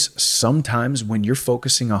our grace. Sometimes when you're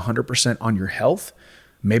focusing 100% on your health,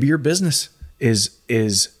 maybe your business is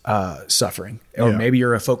suffering, or maybe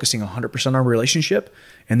you're focusing 100% on relationship,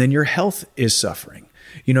 and then your health is suffering.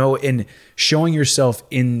 And showing yourself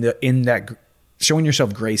showing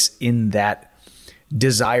yourself grace in that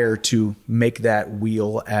desire to make that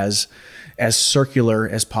wheel as circular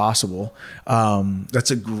as possible.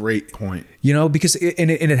 That's a great point. Because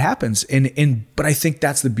it happens. But I think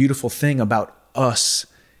that's the beautiful thing about us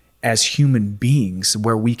as human beings,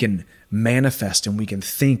 where we can manifest and we can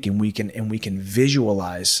think and we can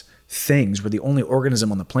visualize things. We're the only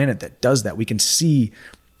organism on the planet that does that. We can see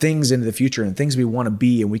things into the future and things we want to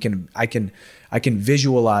be, and I can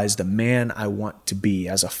visualize the man I want to be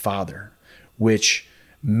as a father, which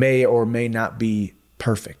may or may not be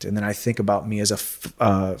perfect. And then I think about me as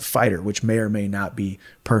a fighter, which may or may not be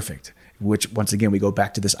perfect, which once again, we go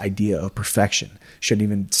back to this idea of perfection. Shouldn't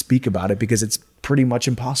even speak about it because it's pretty much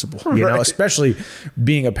impossible, especially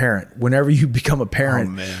being a parent. Whenever you become a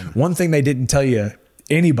parent, one thing they didn't tell you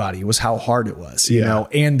anybody was how hard it was, you know,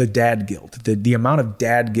 and the dad guilt, the amount of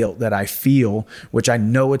dad guilt that I feel, which I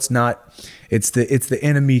know it's the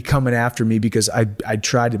enemy coming after me, because I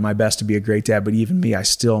tried my best to be a great dad, but even me,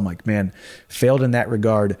 I'm like, man, failed in that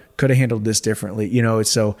regard, could have handled this differently.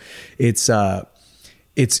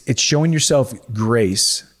 It's showing yourself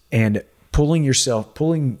grace and pulling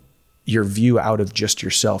your view out of just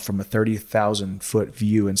yourself from a 30,000 foot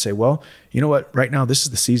view and say, well, you know what, right now, this is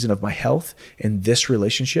the season of my health and this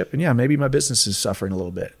relationship. And yeah, maybe my business is suffering a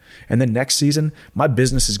little bit. And then next season, my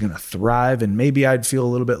business is going to thrive. And maybe I'd feel a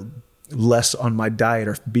little bit less on my diet,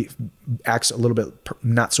 or acts a little bit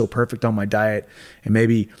not so perfect on my diet, and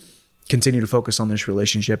maybe continue to focus on this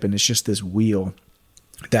relationship. And it's just this wheel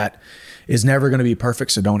that is never going to be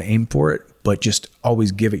perfect. So don't aim for it, but just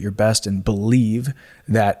always give it your best and believe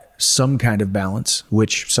that some kind of balance,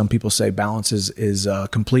 which some people say balance is a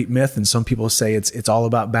complete myth, and some people say it's all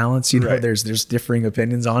about balance. There's differing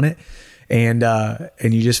opinions on it. And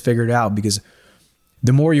you just figure it out, because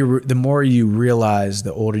the more you realize,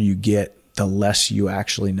 the older you get, the less you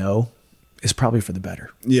actually know, is probably for the better.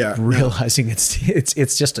 Yeah. Realizing it's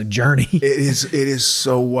just a journey. It is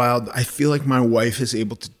so wild. I feel like my wife is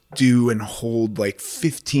able to do and hold like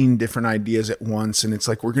 15 different ideas at once. And it's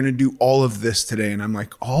like, we're going to do all of this today. And I'm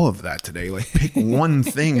like, all of that today, like pick one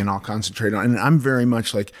thing and I'll concentrate on it. And I'm very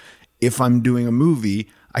much like, if I'm doing a movie,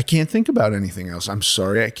 I can't think about anything else. I'm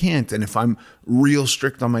sorry, I can't. And if I'm real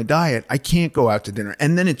strict on my diet, I can't go out to dinner.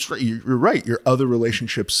 And then you're right. Your other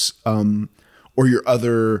relationships, or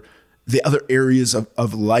the other areas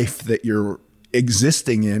of life that you're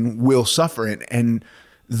existing in will suffer. And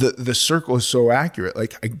the circle is so accurate.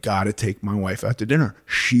 Like, I got to take my wife out to dinner.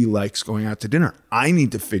 She likes going out to dinner. I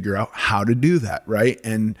need to figure out how to do that. Right.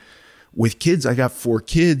 And with kids, I got 4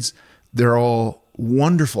 kids. They're all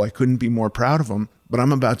wonderful. I couldn't be more proud of them. But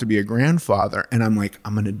I'm about to be a grandfather, and I'm like,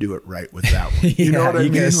 I'm going to do it right with that one. You know what I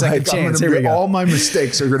mean? Like, all my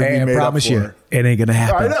mistakes are going to be made up for. I promise you, it ain't going to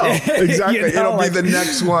happen. I know, exactly. It'll be the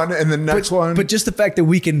next one and the next one. But just the fact that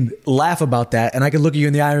we can laugh about that, and I can look at you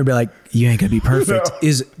in the eye and be like, you ain't going to be perfect,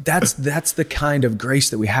 that's the kind of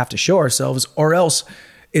grace that we have to show ourselves, or else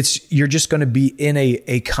you're just going to be in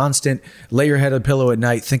a constant lay your head on a pillow at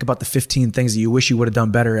night, think about the 15 things that you wish you would have done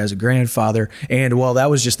better as a grandfather. And well, that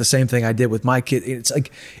was just the same thing I did with my kid. It's like,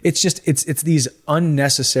 it's these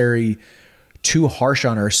unnecessary, too harsh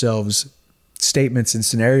on ourselves statements and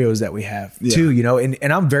scenarios that we have too, you know, and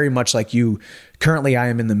I'm very much like you. Currently, I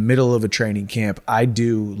am in the middle of a training camp. I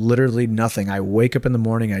do literally nothing. I wake up in the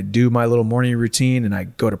morning, I do my little morning routine, and I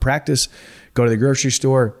go to practice, go to the grocery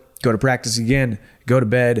store, go to practice again, go to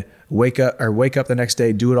bed, wake up the next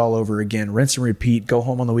day, do it all over again, rinse and repeat, go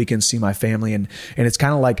home on the weekend, see my family. And it's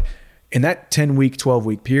kind of like in that 10-week,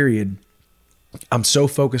 12-week period, I'm so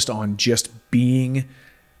focused on just being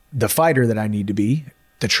the fighter that I need to be,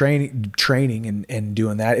 the training and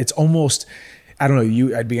doing that. It's almost, I don't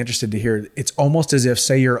know, I'd be interested to hear, it's almost as if,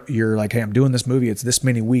 say you're like, hey, I'm doing this movie, it's this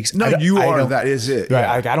many weeks. No, that is it.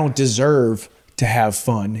 Right, yeah. I don't deserve to have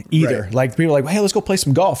fun either. Right. Like, people are like, hey, let's go play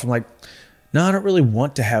some golf. I'm like, no, I don't really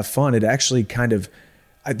want to have fun. It actually kind of,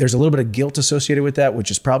 there's a little bit of guilt associated with that, which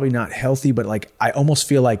is probably not healthy, but like, I almost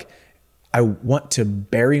feel like I want to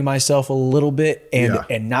bury myself a little bit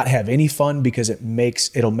and not have any fun, because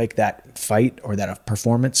it'll make that fight or that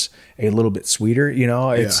performance a little bit sweeter, you know,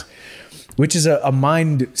 which is a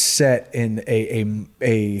mindset and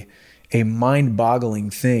a mind-boggling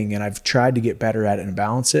thing, and I've tried to get better at it and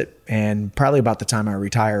balance it. And probably about the time I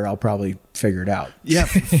retire, I'll probably figure it out. Yeah,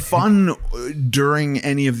 fun during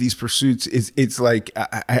any of these pursuits it's like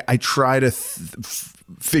I try to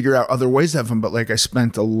figure out other ways to have fun. But like, I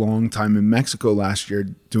spent a long time in Mexico last year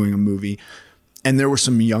doing a movie, and there were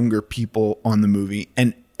some younger people on the movie,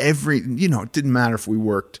 and it didn't matter if we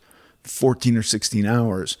worked 14 or 16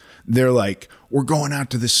 hours. They're like, we're going out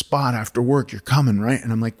to this spot after work. You're coming, right?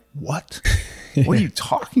 And I'm like, what? What are you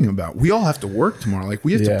talking about? We all have to work tomorrow. Like,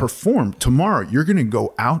 we have to perform tomorrow. You're going to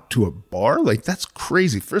go out to a bar? Like, that's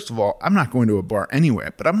crazy. First of all, I'm not going to a bar anyway,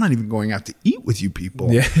 but I'm not even going out to eat with you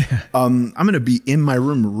people. Yeah. I'm going to be in my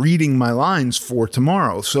room reading my lines for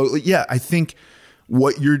tomorrow. So yeah, I think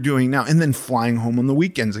what you're doing now, and then flying home on the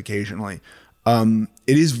weekends occasionally,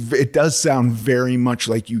 it does sound very much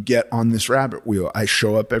like you get on this rabbit wheel. I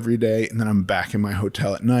show up every day, and then I'm back in my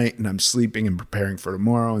hotel at night, and I'm sleeping and preparing for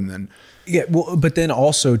tomorrow. And then, but then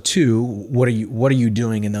also too, what are you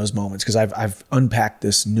doing in those moments? Because I've unpacked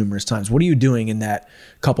this numerous times. What are you doing in that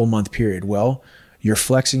couple month period? Well, you're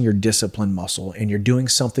flexing your discipline muscle, and you're doing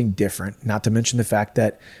something different. Not to mention the fact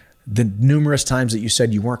that the numerous times that you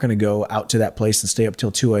said you weren't going to go out to that place and stay up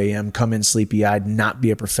till 2 a.m., come in sleepy-eyed, not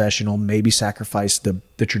be a professional, maybe sacrifice the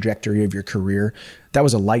trajectory of your career. That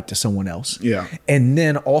was a light to someone else. Yeah. And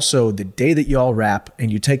then also the day that you all wrap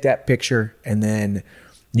and you take that picture, and then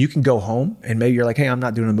you can go home, and maybe you're like, hey, I'm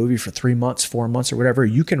not doing a movie for 3 months, 4 months or whatever.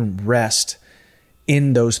 You can rest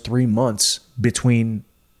in those 3 months between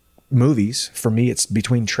movies. For me, it's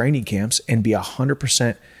between training camps, and be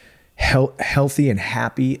 100% healthy and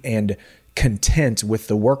happy and content with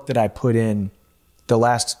the work that I put in the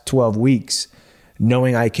last 12 weeks,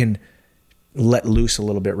 knowing I can let loose a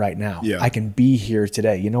little bit right now. Yeah. I can be here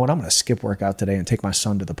today. You know what? I'm going to skip workout today and take my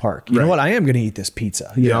son to the park. You know what? I am going to eat this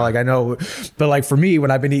pizza. You know, like, I know, but like, for me,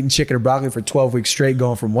 when I've been eating chicken or broccoli for 12 weeks straight,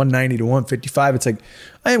 going from 190 to 155, it's like,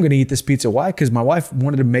 I am going to eat this pizza. Why? Because my wife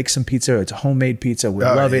wanted to make some pizza. It's a homemade pizza. We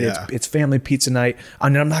love it. It's family pizza night.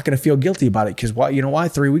 And I'm not going to feel guilty about it, because you know why?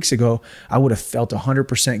 3 weeks ago, I would have felt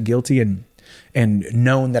 100% guilty and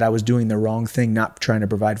known that I was doing the wrong thing, not trying to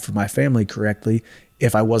provide for my family correctly.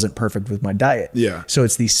 if I wasn't perfect with my diet. Yeah. So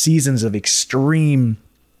it's these seasons of extreme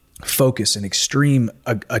focus and extreme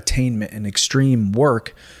attainment and extreme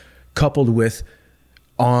work, coupled with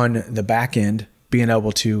on the back end being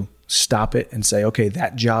able to stop it and say, okay,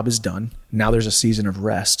 that job is done. Now there's a season of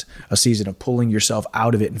rest, a season of pulling yourself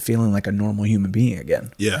out of it and feeling like a normal human being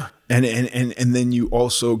again. Yeah. And then you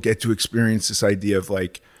also get to experience this idea of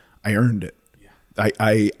like, I earned it.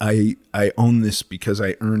 I own this because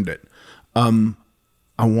I earned it.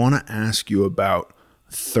 I want to ask you about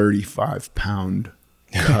 35-pound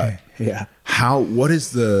cut. Yeah. What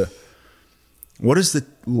is the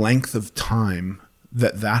length of time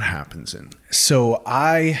that happens in? So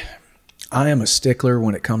I am a stickler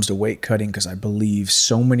when it comes to weight cutting, because I believe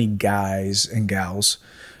so many guys and gals,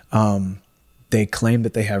 they claim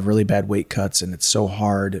that they have really bad weight cuts and it's so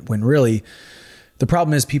hard, when really the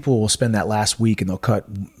problem is people will spend that last week and they'll cut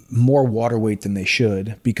more water weight than they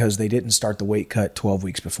should because they didn't start the weight cut 12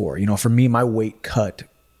 weeks before. You know, for me, my weight cut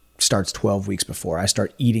starts 12 weeks before. I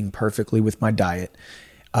start eating perfectly with my diet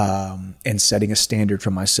and setting a standard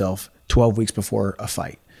for myself 12 weeks before a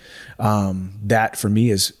fight. That for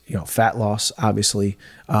me is, you know, fat loss, obviously,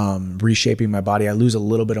 reshaping my body. I lose a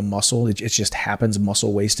little bit of muscle. It just happens,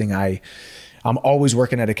 muscle wasting. I'm always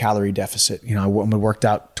working at a calorie deficit. You know, I worked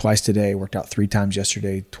out twice today, worked out 3 times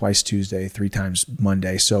yesterday, twice Tuesday, 3 times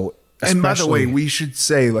Monday. So, and by the way, we should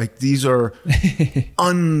say, like, these are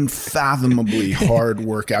unfathomably hard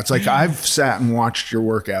workouts. Like, I've sat and watched your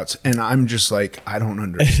workouts and I'm just like, I don't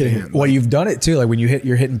understand. Well, you've done it too. Like when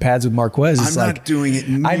you're hitting pads with Marquez, it's I'm like, not doing it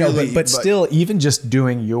nearly, I know, but still, even just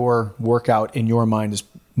doing your workout in your mind is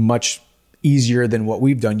much easier than what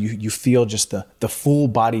we've done. You feel just the full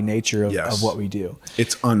body nature of what we do.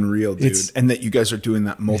 It's unreal, dude. And that you guys are doing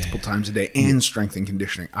that multiple times a day and strength and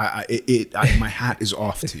conditioning. My hat is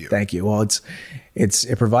off to you. Thank you. Well,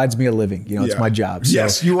 it provides me a living. You know, it's my job. So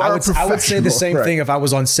yes, you are. I would say the same thing if I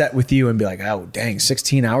was on set with you and be like, oh, dang,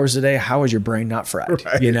 16 hours a day. How is your brain not fried?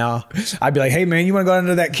 Right. You know, I'd be like, hey man, you want to go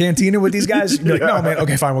into that cantina with these guys? You'd be like, no man.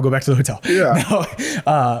 Okay, fine. We'll go back to the hotel. Yeah.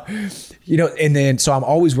 No, you know, and then, so I'm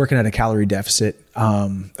always working at a calorie deficit,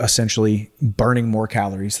 essentially burning more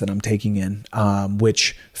calories than I'm taking in,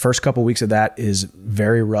 which first couple weeks of that is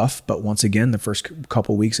very rough. But once again, the first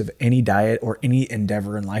couple weeks of any diet or any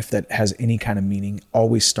endeavor in life that has any kind of meaning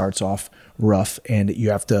always starts off rough, and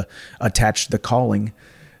you have to attach the calling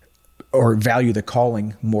or value the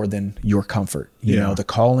calling more than your comfort. You know, the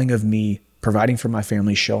calling of me providing for my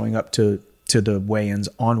family, showing up to the weigh-ins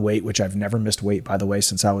on weight, which I've never missed weight, by the way,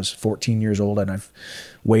 since I was 14 years old, and I've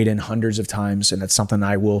weighed in hundreds of times, and that's something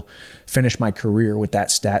I will finish my career with,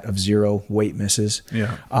 that stat of 0 weight misses.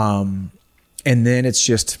 Yeah. And then it's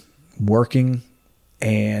just working,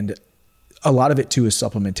 and a lot of it too is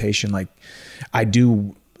supplementation. Like I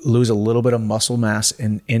do lose a little bit of muscle mass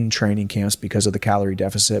in training camps because of the calorie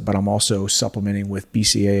deficit, but I'm also supplementing with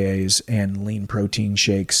BCAAs and lean protein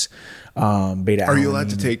shakes, beta. Are you allowed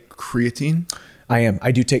to take creatine? I am.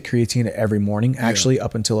 I do take creatine every morning, actually,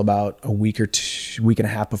 up until about a week and a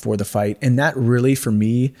half before the fight. And that really, for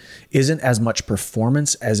me, isn't as much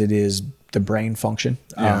performance as it is the brain function.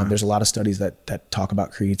 There's a lot of studies that talk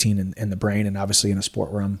about creatine and the brain, and obviously in a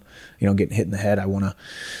sport where I'm, you know, getting hit in the head,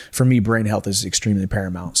 for me, brain health is extremely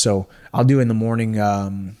paramount. So I'll do in the morning.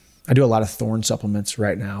 I do a lot of Thorne supplements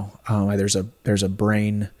right now. There's a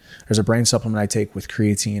brain supplement I take with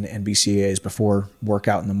creatine and BCAAs before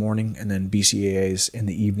workout in the morning, and then BCAAs in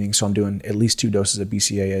the evening. So I'm doing at least 2 doses of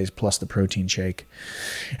BCAAs plus the protein shake.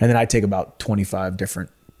 And then I take about 25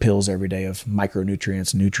 different pills every day of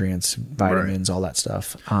micronutrients, nutrients, vitamins, all that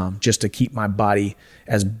stuff, just to keep my body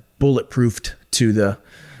as bulletproofed to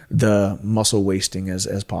the muscle wasting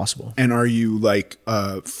as possible. And are you like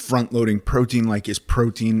front loading protein? Like, is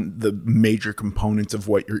protein the major component of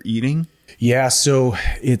what you're eating? Yeah. So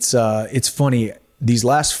it's funny. These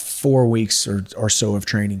last 4 weeks or so of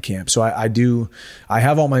training camp. So I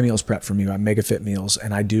have all my meals prepped for me, my MegaFit meals,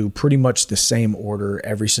 and I do pretty much the same order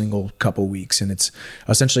every single couple weeks. And it's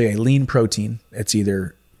essentially a lean protein. It's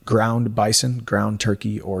either ground bison, ground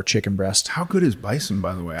turkey, or chicken breast. How good is bison,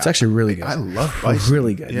 by the way? It's actually really good. I love bison.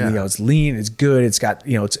 Really good. Yeah. You know, it's lean, it's good. It's got,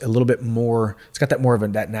 you know, it's a little bit more, it's got that more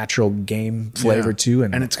of that natural game flavor too.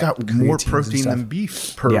 And it's got more protein than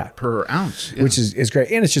beef per ounce. Yeah. Which is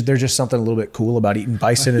great. And there's just something a little bit cool about eating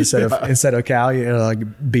bison instead of cow, you know,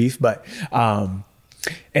 like beef. But, and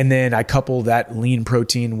then I couple that lean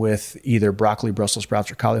protein with either broccoli, Brussels sprouts,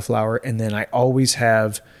 or cauliflower. And then I always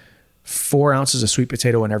have 4 ounces of sweet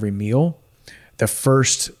potato in every meal. The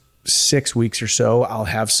first 6 weeks or so, I'll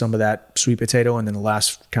have some of that sweet potato. And then the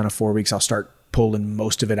last kind of 4 weeks, I'll start pulling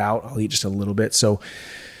most of it out. I'll eat just a little bit. So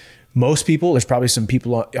most people, there's probably some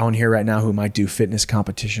people on here right now who might do fitness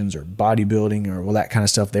competitions or bodybuilding or that kind of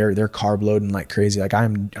stuff. They're carb loading like crazy. Like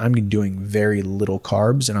I'm doing very little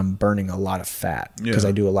carbs and I'm burning a lot of fat because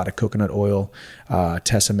I do a lot of coconut oil,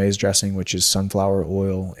 Tessemae's dressing, which is sunflower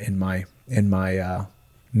oil in my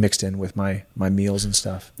mixed in with my meals and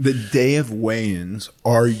stuff. The day of weigh-ins,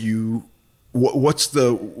 are you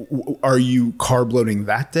carb loading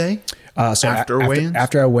that day? So after weigh-ins?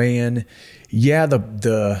 After I weigh in, yeah,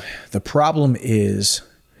 the problem is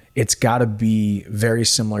it's got to be very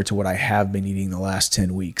similar to what I have been eating the last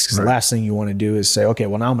 10 weeks. Because the last thing you want to do is say, okay,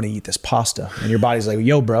 well, now I'm going to eat this pasta. And your body's like,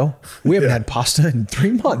 yo, bro, we haven't had pasta in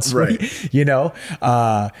 3 months. Right.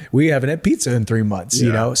 We haven't had pizza in 3 months,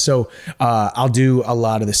 So I'll do a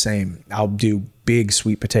lot of the same. I'll do big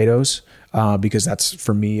sweet potatoes because that's,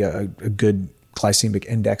 for me, a good glycemic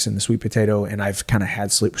index in the sweet potato, and I've kind of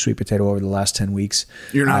had sweet potato over the last 10 weeks.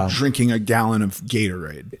 You're not drinking a gallon of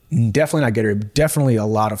Gatorade. Definitely not Gatorade. Definitely a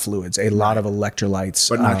lot of fluids, a lot of electrolytes.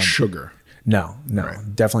 But not sugar. No,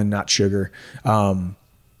 definitely not sugar. But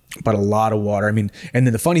a lot of water. I mean, and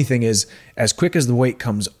then the funny thing is, as quick as the weight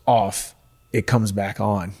comes off, it comes back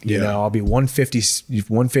on. I'll be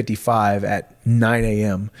 155 at 9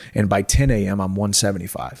 a.m. and by 10 a.m. I'm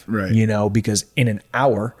 175. Right. Because in an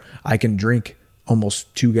hour I can drink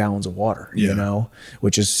almost 2 gallons of water,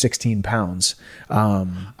 which is 16 pounds.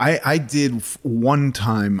 I did one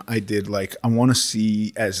time, I want to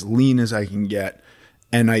see as lean as I can get.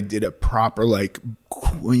 And I did a proper,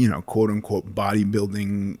 quote unquote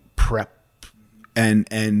bodybuilding prep.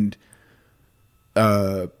 And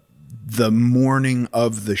the morning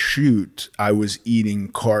of the shoot, I was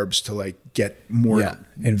eating carbs to get more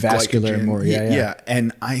and vascular glycogen. More. Yeah.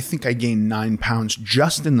 And I think I gained 9 pounds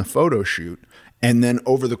just in the photo shoot. And then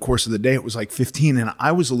over the course of the day, it was 15. And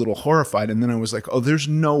I was a little horrified. And then I was like, oh, there's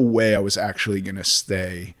no way I was actually going to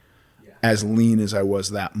stay as lean as I was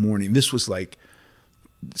that morning. This was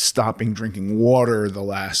stopping drinking water the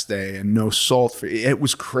last day and no salt. It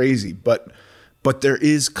was crazy. But there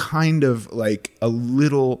is kind of a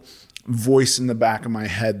little voice in the back of my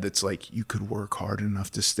head that's you could work hard enough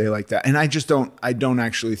to stay like that. And I don't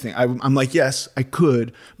actually think, I'm yes, I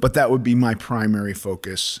could, but that would be my primary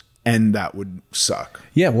focus. And that would suck.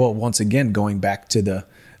 Yeah. Well, once again, going back to the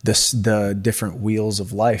different wheels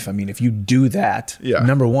of life. I mean, if you do that,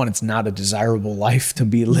 number one, it's not a desirable life to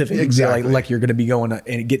be living. Exactly. Like you're going to be going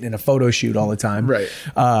and getting in a photo shoot all the time. Right.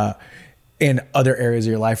 And other areas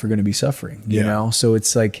of your life are going to be suffering, you know? So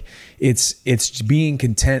it's it's being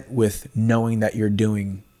content with knowing that you're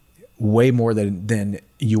doing way more than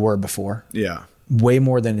you were before. Yeah. Way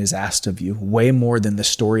more than is asked of you, way more than the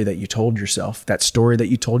story that you told yourself, that story that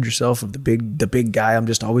you told yourself of the big guy. I'm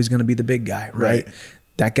just always going to be the big guy. Right.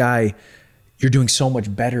 That guy, you're doing so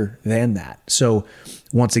much better than that. So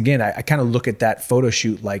once again, I kind of look at that photo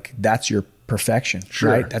shoot like that's your perfection,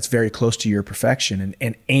 right? That's very close to your perfection,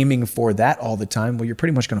 and aiming for that all the time. Well, you're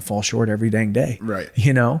pretty much going to fall short every dang day. Right.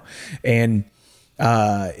 And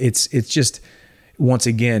it's just, once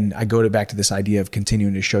again, I go back to this idea of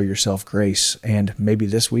continuing to show yourself grace. And maybe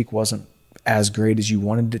this week wasn't as great as you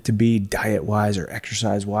wanted it to be, diet wise or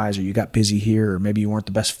exercise wise, or you got busy here, or maybe you weren't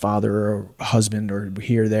the best father or husband or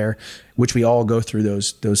here, there, which we all go through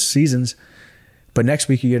those seasons. But next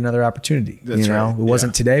week you get another opportunity. That's right. It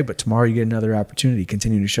wasn't today, but tomorrow you get another opportunity.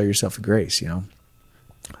 Continue to show yourself a grace,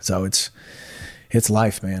 So it's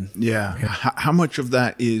life, man. Yeah. How much of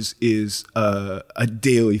that is a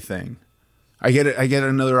daily thing? I get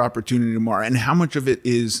another opportunity tomorrow. And how much of it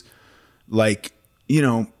is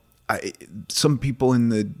some people in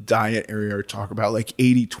the diet area talk about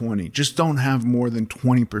 80-20. Just don't have more than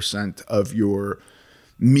 20% of your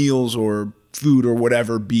meals or food or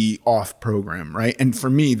whatever be off program, right? And for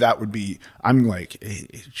me, that would be, I'm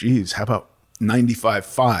geez, how about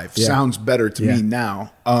 95-5? Yeah. Sounds better to me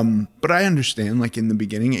now. But I understand, in the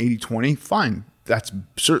beginning, 80-20, fine. That's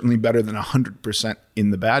certainly better than 100% in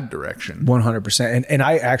the bad direction. 100%. And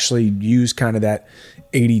I actually use kind of that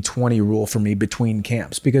 80-20 rule for me between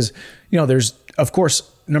camps because, there's, of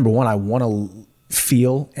course, number one, I want to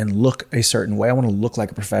feel and look a certain way. I want to look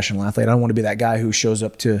like a professional athlete. I don't want to be that guy who shows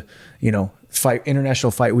up to,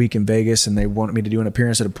 International Fight Week in Vegas and they want me to do an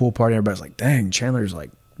appearance at a pool party. Everybody's like, dang, Chandler's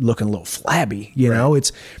looking a little flabby, you know?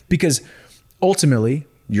 It's because ultimately,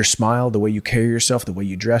 your smile, the way you carry yourself, the way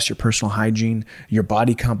you dress, your personal hygiene, your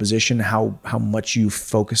body composition, how much you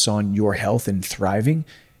focus on your health and thriving,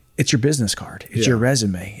 it's your business card. It's your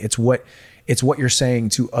resume. It's what you're saying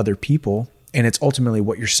to other people. And it's ultimately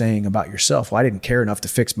what you're saying about yourself. Well, I didn't care enough to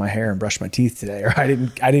fix my hair and brush my teeth today. Or I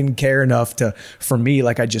didn't care enough for me,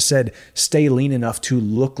 like I just said, stay lean enough to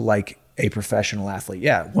look like a professional athlete.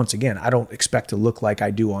 Yeah, once again, I don't expect to look like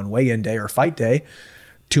I do on weigh-in day or fight day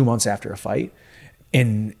 2 months after a fight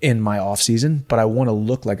in my off season, but I want to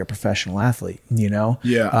look like a professional athlete, you know?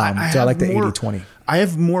 Yeah. So I like the 80-20. I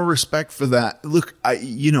have more respect for that. Look,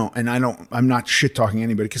 I'm not shit talking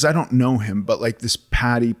anybody because I don't know him, but like this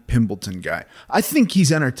Paddy Pimbleton guy, I think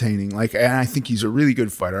he's entertaining. Like, and I think he's a really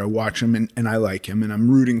good fighter. I watch him and I like him and I'm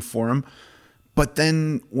rooting for him. But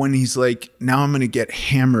then when he's like, now I'm going to get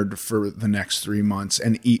hammered for the next 3 months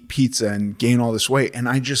and eat pizza and gain all this weight. And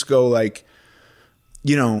I just go like,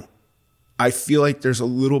 you know, I feel like there's a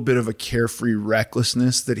little bit of a carefree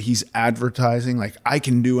recklessness that he's advertising. Like, I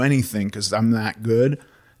can do anything because I'm that good.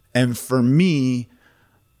 And for me,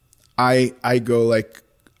 I go like,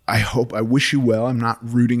 I wish you well. I'm not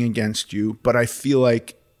rooting against you, but I feel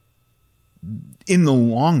like in the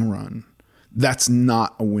long run, that's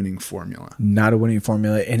not a winning formula. Not a winning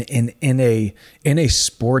formula. And in a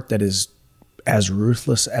sport that is as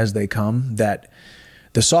ruthless as they come, that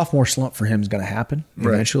the sophomore slump for him is going to happen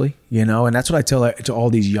eventually, you know? And that's what I tell to all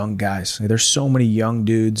these young guys. There's so many young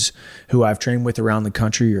dudes who I've trained with around the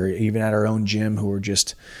country or even at our own gym who are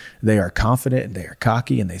just, they are confident and they are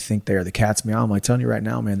cocky and they think they are the cat's meow. I'm telling you right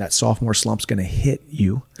now, man, that sophomore slump's going to hit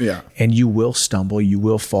you. Yeah. And you will stumble, you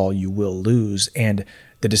will fall, you will lose. And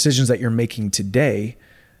the decisions that you're making today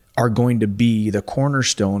are going to be the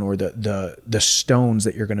cornerstone or the stones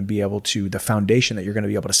that you're going to be able to, the foundation that you're going to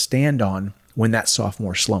be able to stand on when that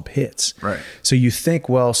sophomore slump hits. Right. So you think,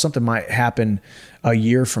 well, something might happen a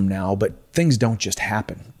year from now, but things don't just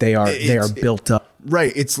happen. They are built up.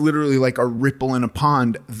 Right. It's literally like a ripple in a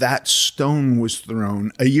pond. That stone was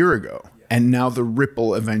thrown a year ago, and now the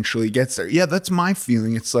ripple eventually gets there. Yeah, that's my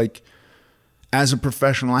feeling. It's like, as a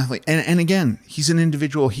professional athlete, and again, he's an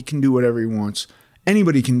individual. He can do whatever he wants.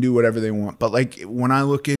 Anybody can do whatever they want. But like when I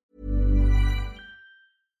look at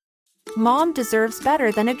Mom deserves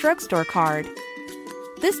better than a drugstore card.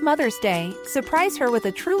 This Mother's Day, surprise her with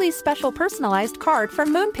a truly special personalized card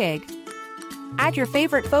from Moonpig. Add your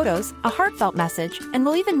favorite photos, a heartfelt message, and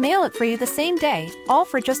we'll even mail it for you the same day, all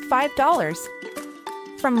for just $5.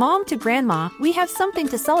 From mom to grandma, we have something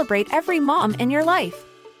to celebrate every mom in your life.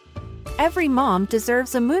 Every mom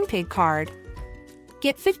deserves a Moonpig card.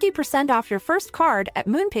 Get 50% off your first card at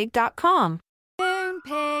Moonpig.com.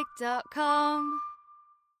 Moonpig.com.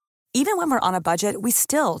 Even when we're on a budget, we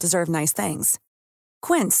still deserve nice things.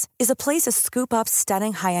 Quince is a place to scoop up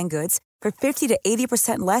stunning high-end goods for 50 to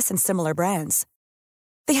 80% less than similar brands.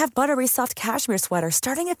 They have buttery soft cashmere sweaters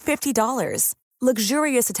starting at $50,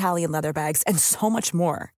 luxurious Italian leather bags, and so much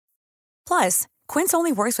more. Plus, Quince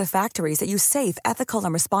only works with factories that use safe, ethical,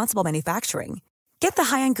 and responsible manufacturing. Get the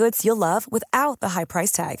high-end goods you'll love without the high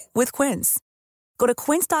price tag with Quince. Go to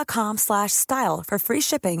quince.com/style for free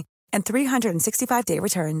shipping and 365-day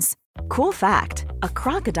returns. Cool fact, a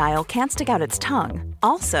crocodile can't stick out its tongue.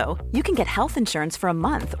 Also, you can get health insurance for a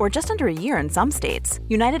month or just under a year in some states.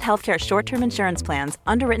 United Healthcare short-term insurance plans,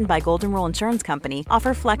 underwritten by Golden Rule Insurance Company,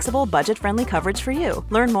 offer flexible, budget-friendly coverage for you.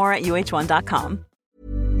 Learn more at UH1.com.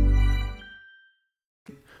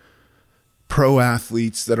 Pro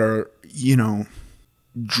athletes that are, you know,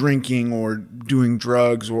 drinking or doing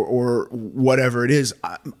drugs or whatever it is,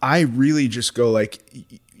 I really just go like,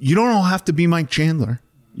 you don't all have to be Mike Chandler.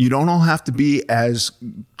 You don't all have to be as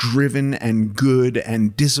driven and good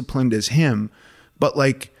and disciplined as him. But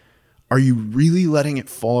like, are you really letting it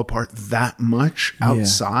fall apart that much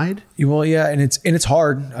outside? Yeah. Well, yeah, and it's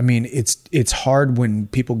hard. I mean, it's hard when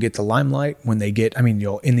people get the limelight, when they get, I mean, you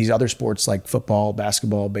know, in these other sports like football,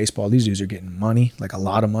 basketball, baseball, these dudes are getting money, like a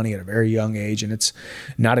lot of money at a very young age, and it's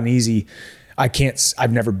not an easy.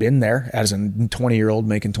 I've never been there as a 20-year-old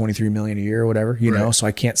making $23 million a year or whatever, you know, so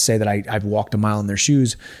I can't say that I've walked a mile in their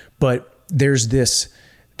shoes, but there's this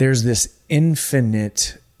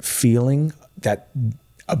infinite feeling that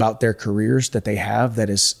about their careers that they have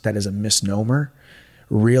that is a misnomer,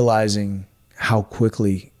 realizing how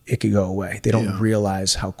quickly it could go away. They don't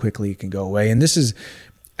realize how quickly it can go away. And this is,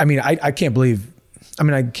 I mean, I can't believe, I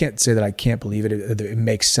mean, I can't say that I can't believe it. It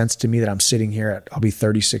makes sense to me that I'm sitting here I'll be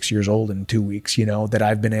 36 years old in 2 weeks, you know, that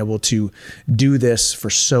I've been able to do this for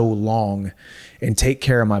so long and take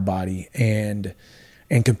care of my body and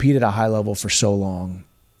compete at a high level for so long.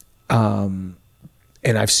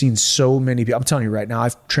 And I've seen so many people, I'm telling you right now,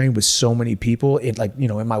 I've trained with so many people in, like, you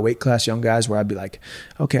know, in my weight class, young guys, where I'd be like,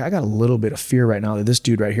 okay, I got a little bit of fear right now that this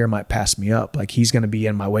dude right here might pass me up. Like, he's going to be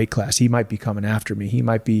in my weight class. He might be coming after me. He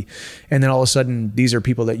might be. And then all of a sudden, these are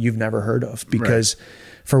people that you've never heard of because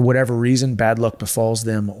for whatever reason, bad luck befalls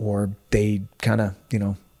them, or they kind of, you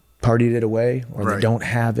know, partied it away, or they don't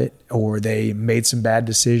have it, or they made some bad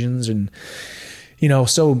decisions. And, you know,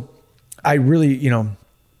 so I really,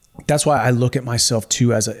 that's why I look at myself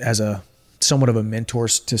too as a somewhat of a mentor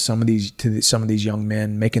to some of these young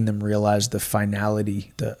men, making them realize the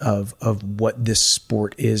finality of what this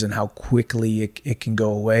sport is and how quickly it can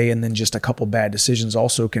go away. And then just a couple bad decisions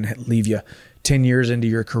also can leave you 10 years into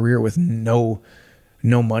your career with no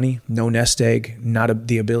money, no nest egg, not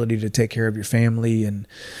the ability to take care of your family.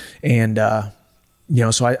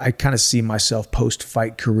 So I kind of see myself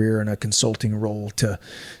post-fight career in a consulting role to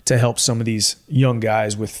help some of these young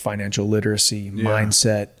guys with financial literacy,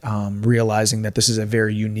 mindset, realizing that this is a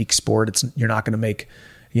very unique sport. You're not going to make,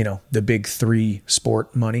 the big three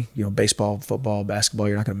sport money, baseball, football, basketball.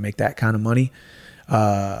 You're not going to make that kind of money.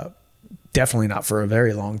 Definitely not for a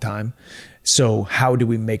very long time. So how do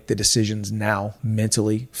we make the decisions now,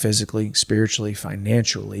 mentally, physically, spiritually,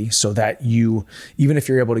 financially, so that even if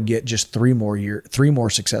you're able to get just three more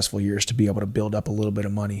successful years to be able to build up a little bit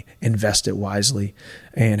of money, invest it wisely,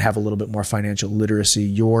 and have a little bit more financial literacy,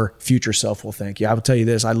 your future self will thank you. I will tell you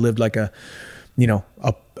this: I lived like a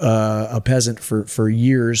peasant for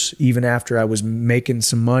years, even after I was making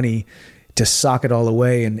some money, to sock it all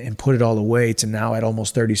away and put it all away, to now at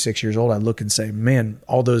almost 36 years old, I look and say, man,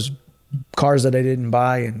 all those cars that I didn't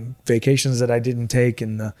buy and vacations that I didn't take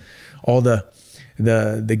and all the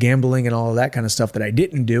gambling and all of that kind of stuff that I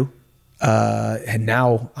didn't do. And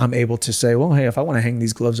now I'm able to say, well, hey, if I want to hang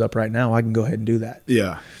these gloves up right now, I can go ahead and do that.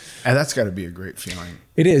 Yeah. And that's got to be a great feeling.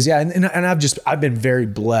 It is. Yeah. And I've been very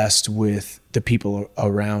blessed with the people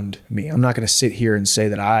around me. I'm not going to sit here and say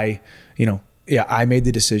that I made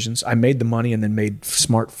the decisions. I made the money and then made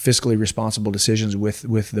smart, fiscally responsible decisions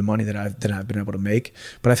with the money that I've been able to make.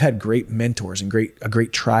 But I've had great mentors and a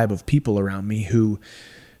great tribe of people around me who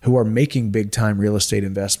are making big time real estate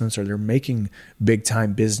investments, or they're making big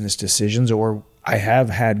time business decisions, or I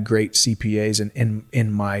have had great CPAs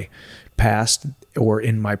in my past or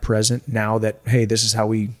in my present now that, hey, this is how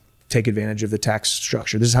we take advantage of the tax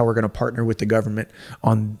structure. This is how we're going to partner with the government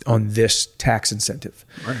on this tax incentive.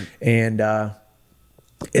 Right. And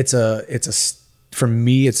for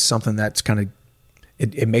me, it's something that's kind of,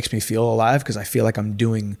 it makes me feel alive, because I feel like I'm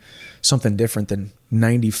doing something different than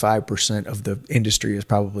 95% of the industry is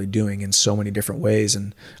probably doing in so many different ways.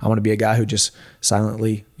 And I want to be a guy who just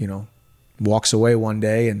silently, walks away one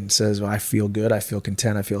day and says, well, I feel good. I feel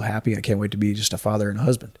content. I feel happy. I can't wait to be just a father and a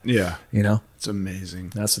husband. Yeah. It's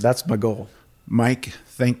amazing. That's my goal. Mike,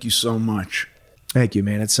 thank you so much. Thank you,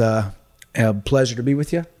 man. It's a pleasure to be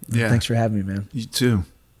with you. Yeah. Thanks for having me, man. You too.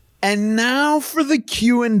 And now for the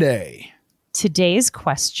Q&A. Today's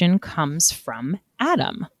question comes from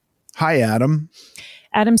Adam. Hi, Adam.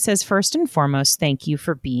 Adam says, first and foremost, thank you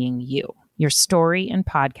for being you. Your story and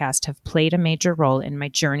podcast have played a major role in my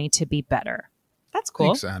journey to be better. That's cool.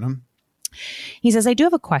 Thanks, Adam. He says, I do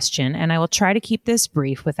have a question, and I will try to keep this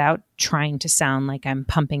brief without trying to sound like I'm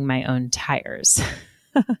pumping my own tires.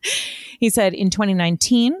 He said, in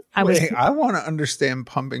 2019, I want to understand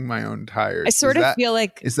pumping my own tires. I sort of feel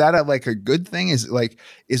like... Is that a good thing?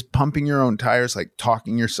 Is pumping your own tires like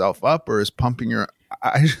talking yourself up, or is pumping your...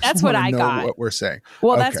 That's what I got. What we're saying.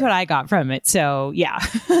 Well, okay. That's what I got from it. So yeah.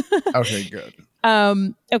 Okay, good.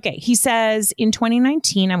 Okay. He says, in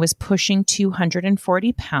 2019, I was pushing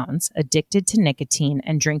 240 pounds, addicted to nicotine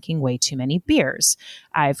and drinking way too many beers.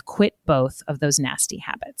 I've quit both of those nasty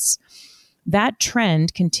habits. That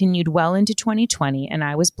trend continued well into 2020, and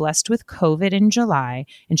I was blessed with COVID in July,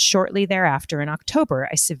 and shortly thereafter in October,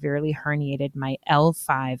 I severely herniated my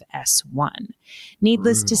L5-S1.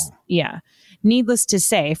 Needless to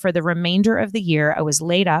say, for the remainder of the year, I was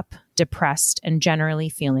laid up, depressed, and generally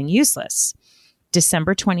feeling useless.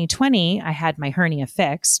 December 2020, I had my hernia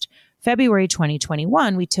fixed. February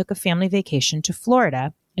 2021, we took a family vacation to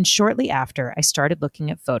Florida, and shortly after, I started looking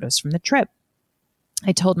at photos from the trip.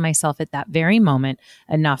 I told myself at that very moment,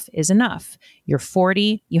 enough is enough. You're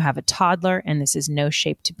 40, you have a toddler, and this is no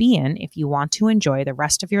shape to be in if you want to enjoy the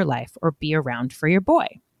rest of your life or be around for your boy.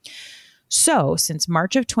 So since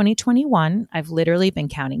March of 2021, I've literally been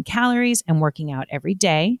counting calories and working out every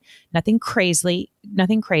day. Nothing crazy,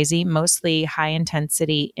 mostly high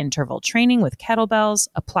intensity interval training with kettlebells,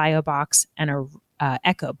 a plyo box, and a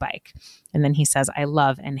Echo bike. And then he says, I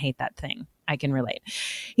love and hate that thing. I can relate.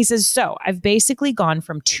 He says, so I've basically gone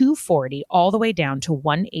from 240 all the way down to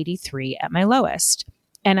 183 at my lowest.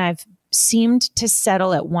 And I've seemed to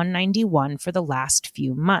settle at 191 for the last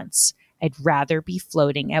few months. I'd rather be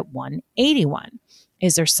floating at 181.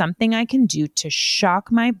 Is there something I can do to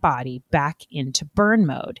shock my body back into burn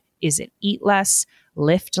mode? Is it eat less,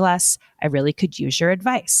 lift less? I really could use your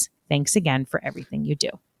advice. Thanks again for everything you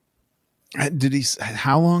do.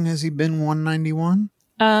 How long has he been 191?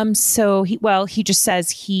 So he just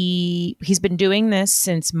says he's been doing this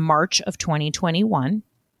since March of 2021.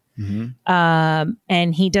 Mm-hmm.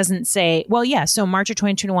 And he doesn't say, so March of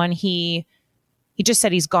 2021, he just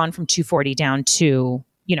said he's gone from 240 down to,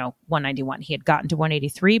 191. He had gotten to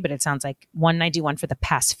 183, but it sounds like 191 for the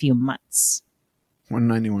past few months.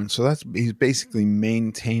 191. So he's basically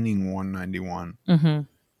maintaining 191. Mm-hmm.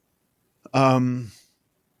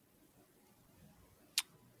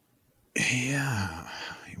 Yeah,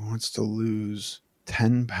 he wants to lose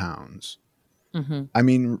 10 pounds. Mm-hmm. I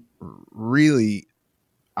mean, really,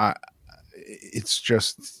 it's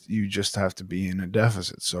just, you just have to be in a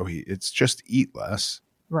deficit. So it's just eat less.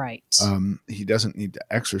 Right. He doesn't need to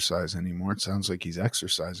exercise anymore. It sounds like he's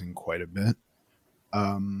exercising quite a bit.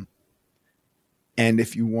 And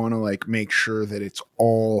if you want to make sure that it's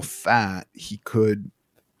all fat, he could,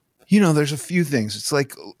 there's a few things. It's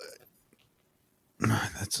like,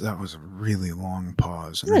 that was a really long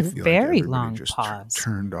pause. And I feel very long just pause.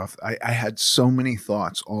 Turned off. I had so many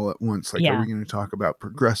thoughts all at once. Are we going to talk about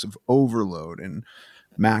progressive overload and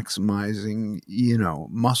maximizing,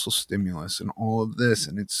 muscle stimulus and all of this?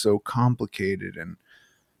 And it's so complicated.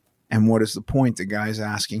 And what is the point? The guy's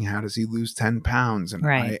asking, how does he lose 10 pounds? And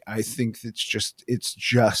right. I think it's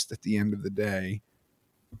just at the end of the day,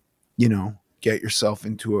 get yourself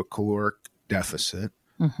into a caloric deficit.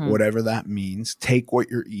 Mm-hmm. Whatever that means. Take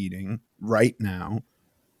what you're eating right now,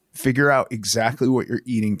 figure out exactly what you're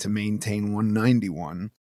eating to maintain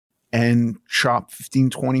 191, and chop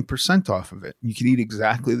 15-20% off of it. You can eat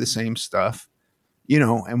exactly the same stuff,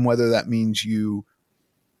 and whether that means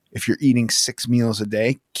if you're eating 6 meals a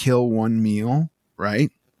day, kill 1 meal,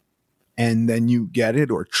 right? And then you get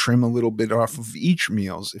it, or trim a little bit off of each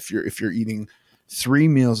meals. If you're eating 3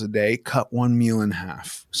 meals a day, cut 1 meal in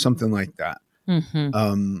half, something like that.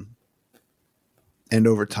 Mm-hmm. And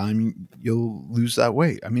over time, you'll lose that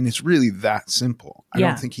weight. I mean, it's really that simple. I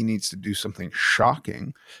don't think he needs to do something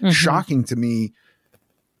shocking. Mm-hmm. Shocking to me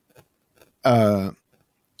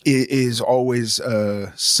is always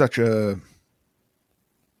such a,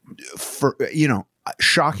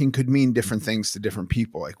 shocking could mean different things to different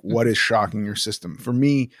people. Like, what is shocking your system? For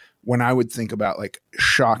me, when I would think about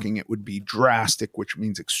shocking, it would be drastic, which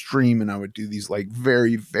means extreme. And I would do these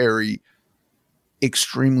very, very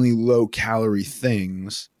extremely low calorie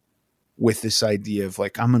things with this idea of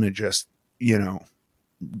I'm going to just,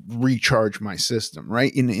 recharge my system,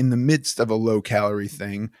 right? In the midst of a low calorie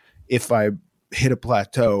thing, if I hit a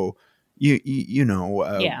plateau, there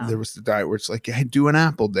was the diet where it's hey, do an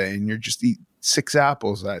apple day and you're just eat 6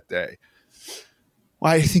 apples that day.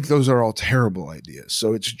 Well, I think those are all terrible ideas.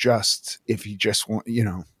 So it's just, if you just want,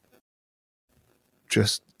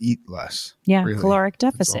 just eat less. Yeah, really. Caloric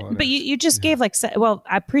deficit. But you just gave I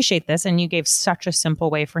appreciate this, and you gave such a simple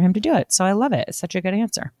way for him to do it. So I love it. It's such a good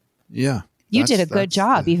answer. Yeah. You did a good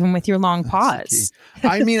job, even with your long pause.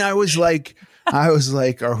 I mean, I was like, are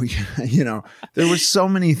we, there were so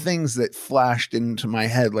many things that flashed into my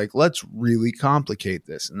head. Let's really complicate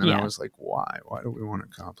this. And then I was like, why? Why do we want to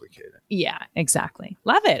complicate it? Yeah, exactly.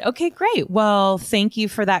 Love it. Okay, great. Well, thank you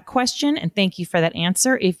for that question. And thank you for that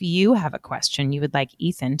answer. If you have a question you would like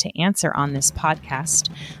Ethan to answer on this podcast,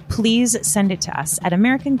 please send it to us at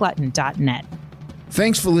AmericanGlutton.net.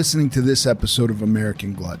 Thanks for listening to this episode of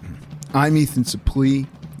American Glutton. I'm Ethan Suplee.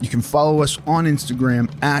 You can follow us on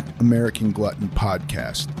Instagram at American Glutton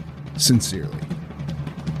Podcast. Sincerely.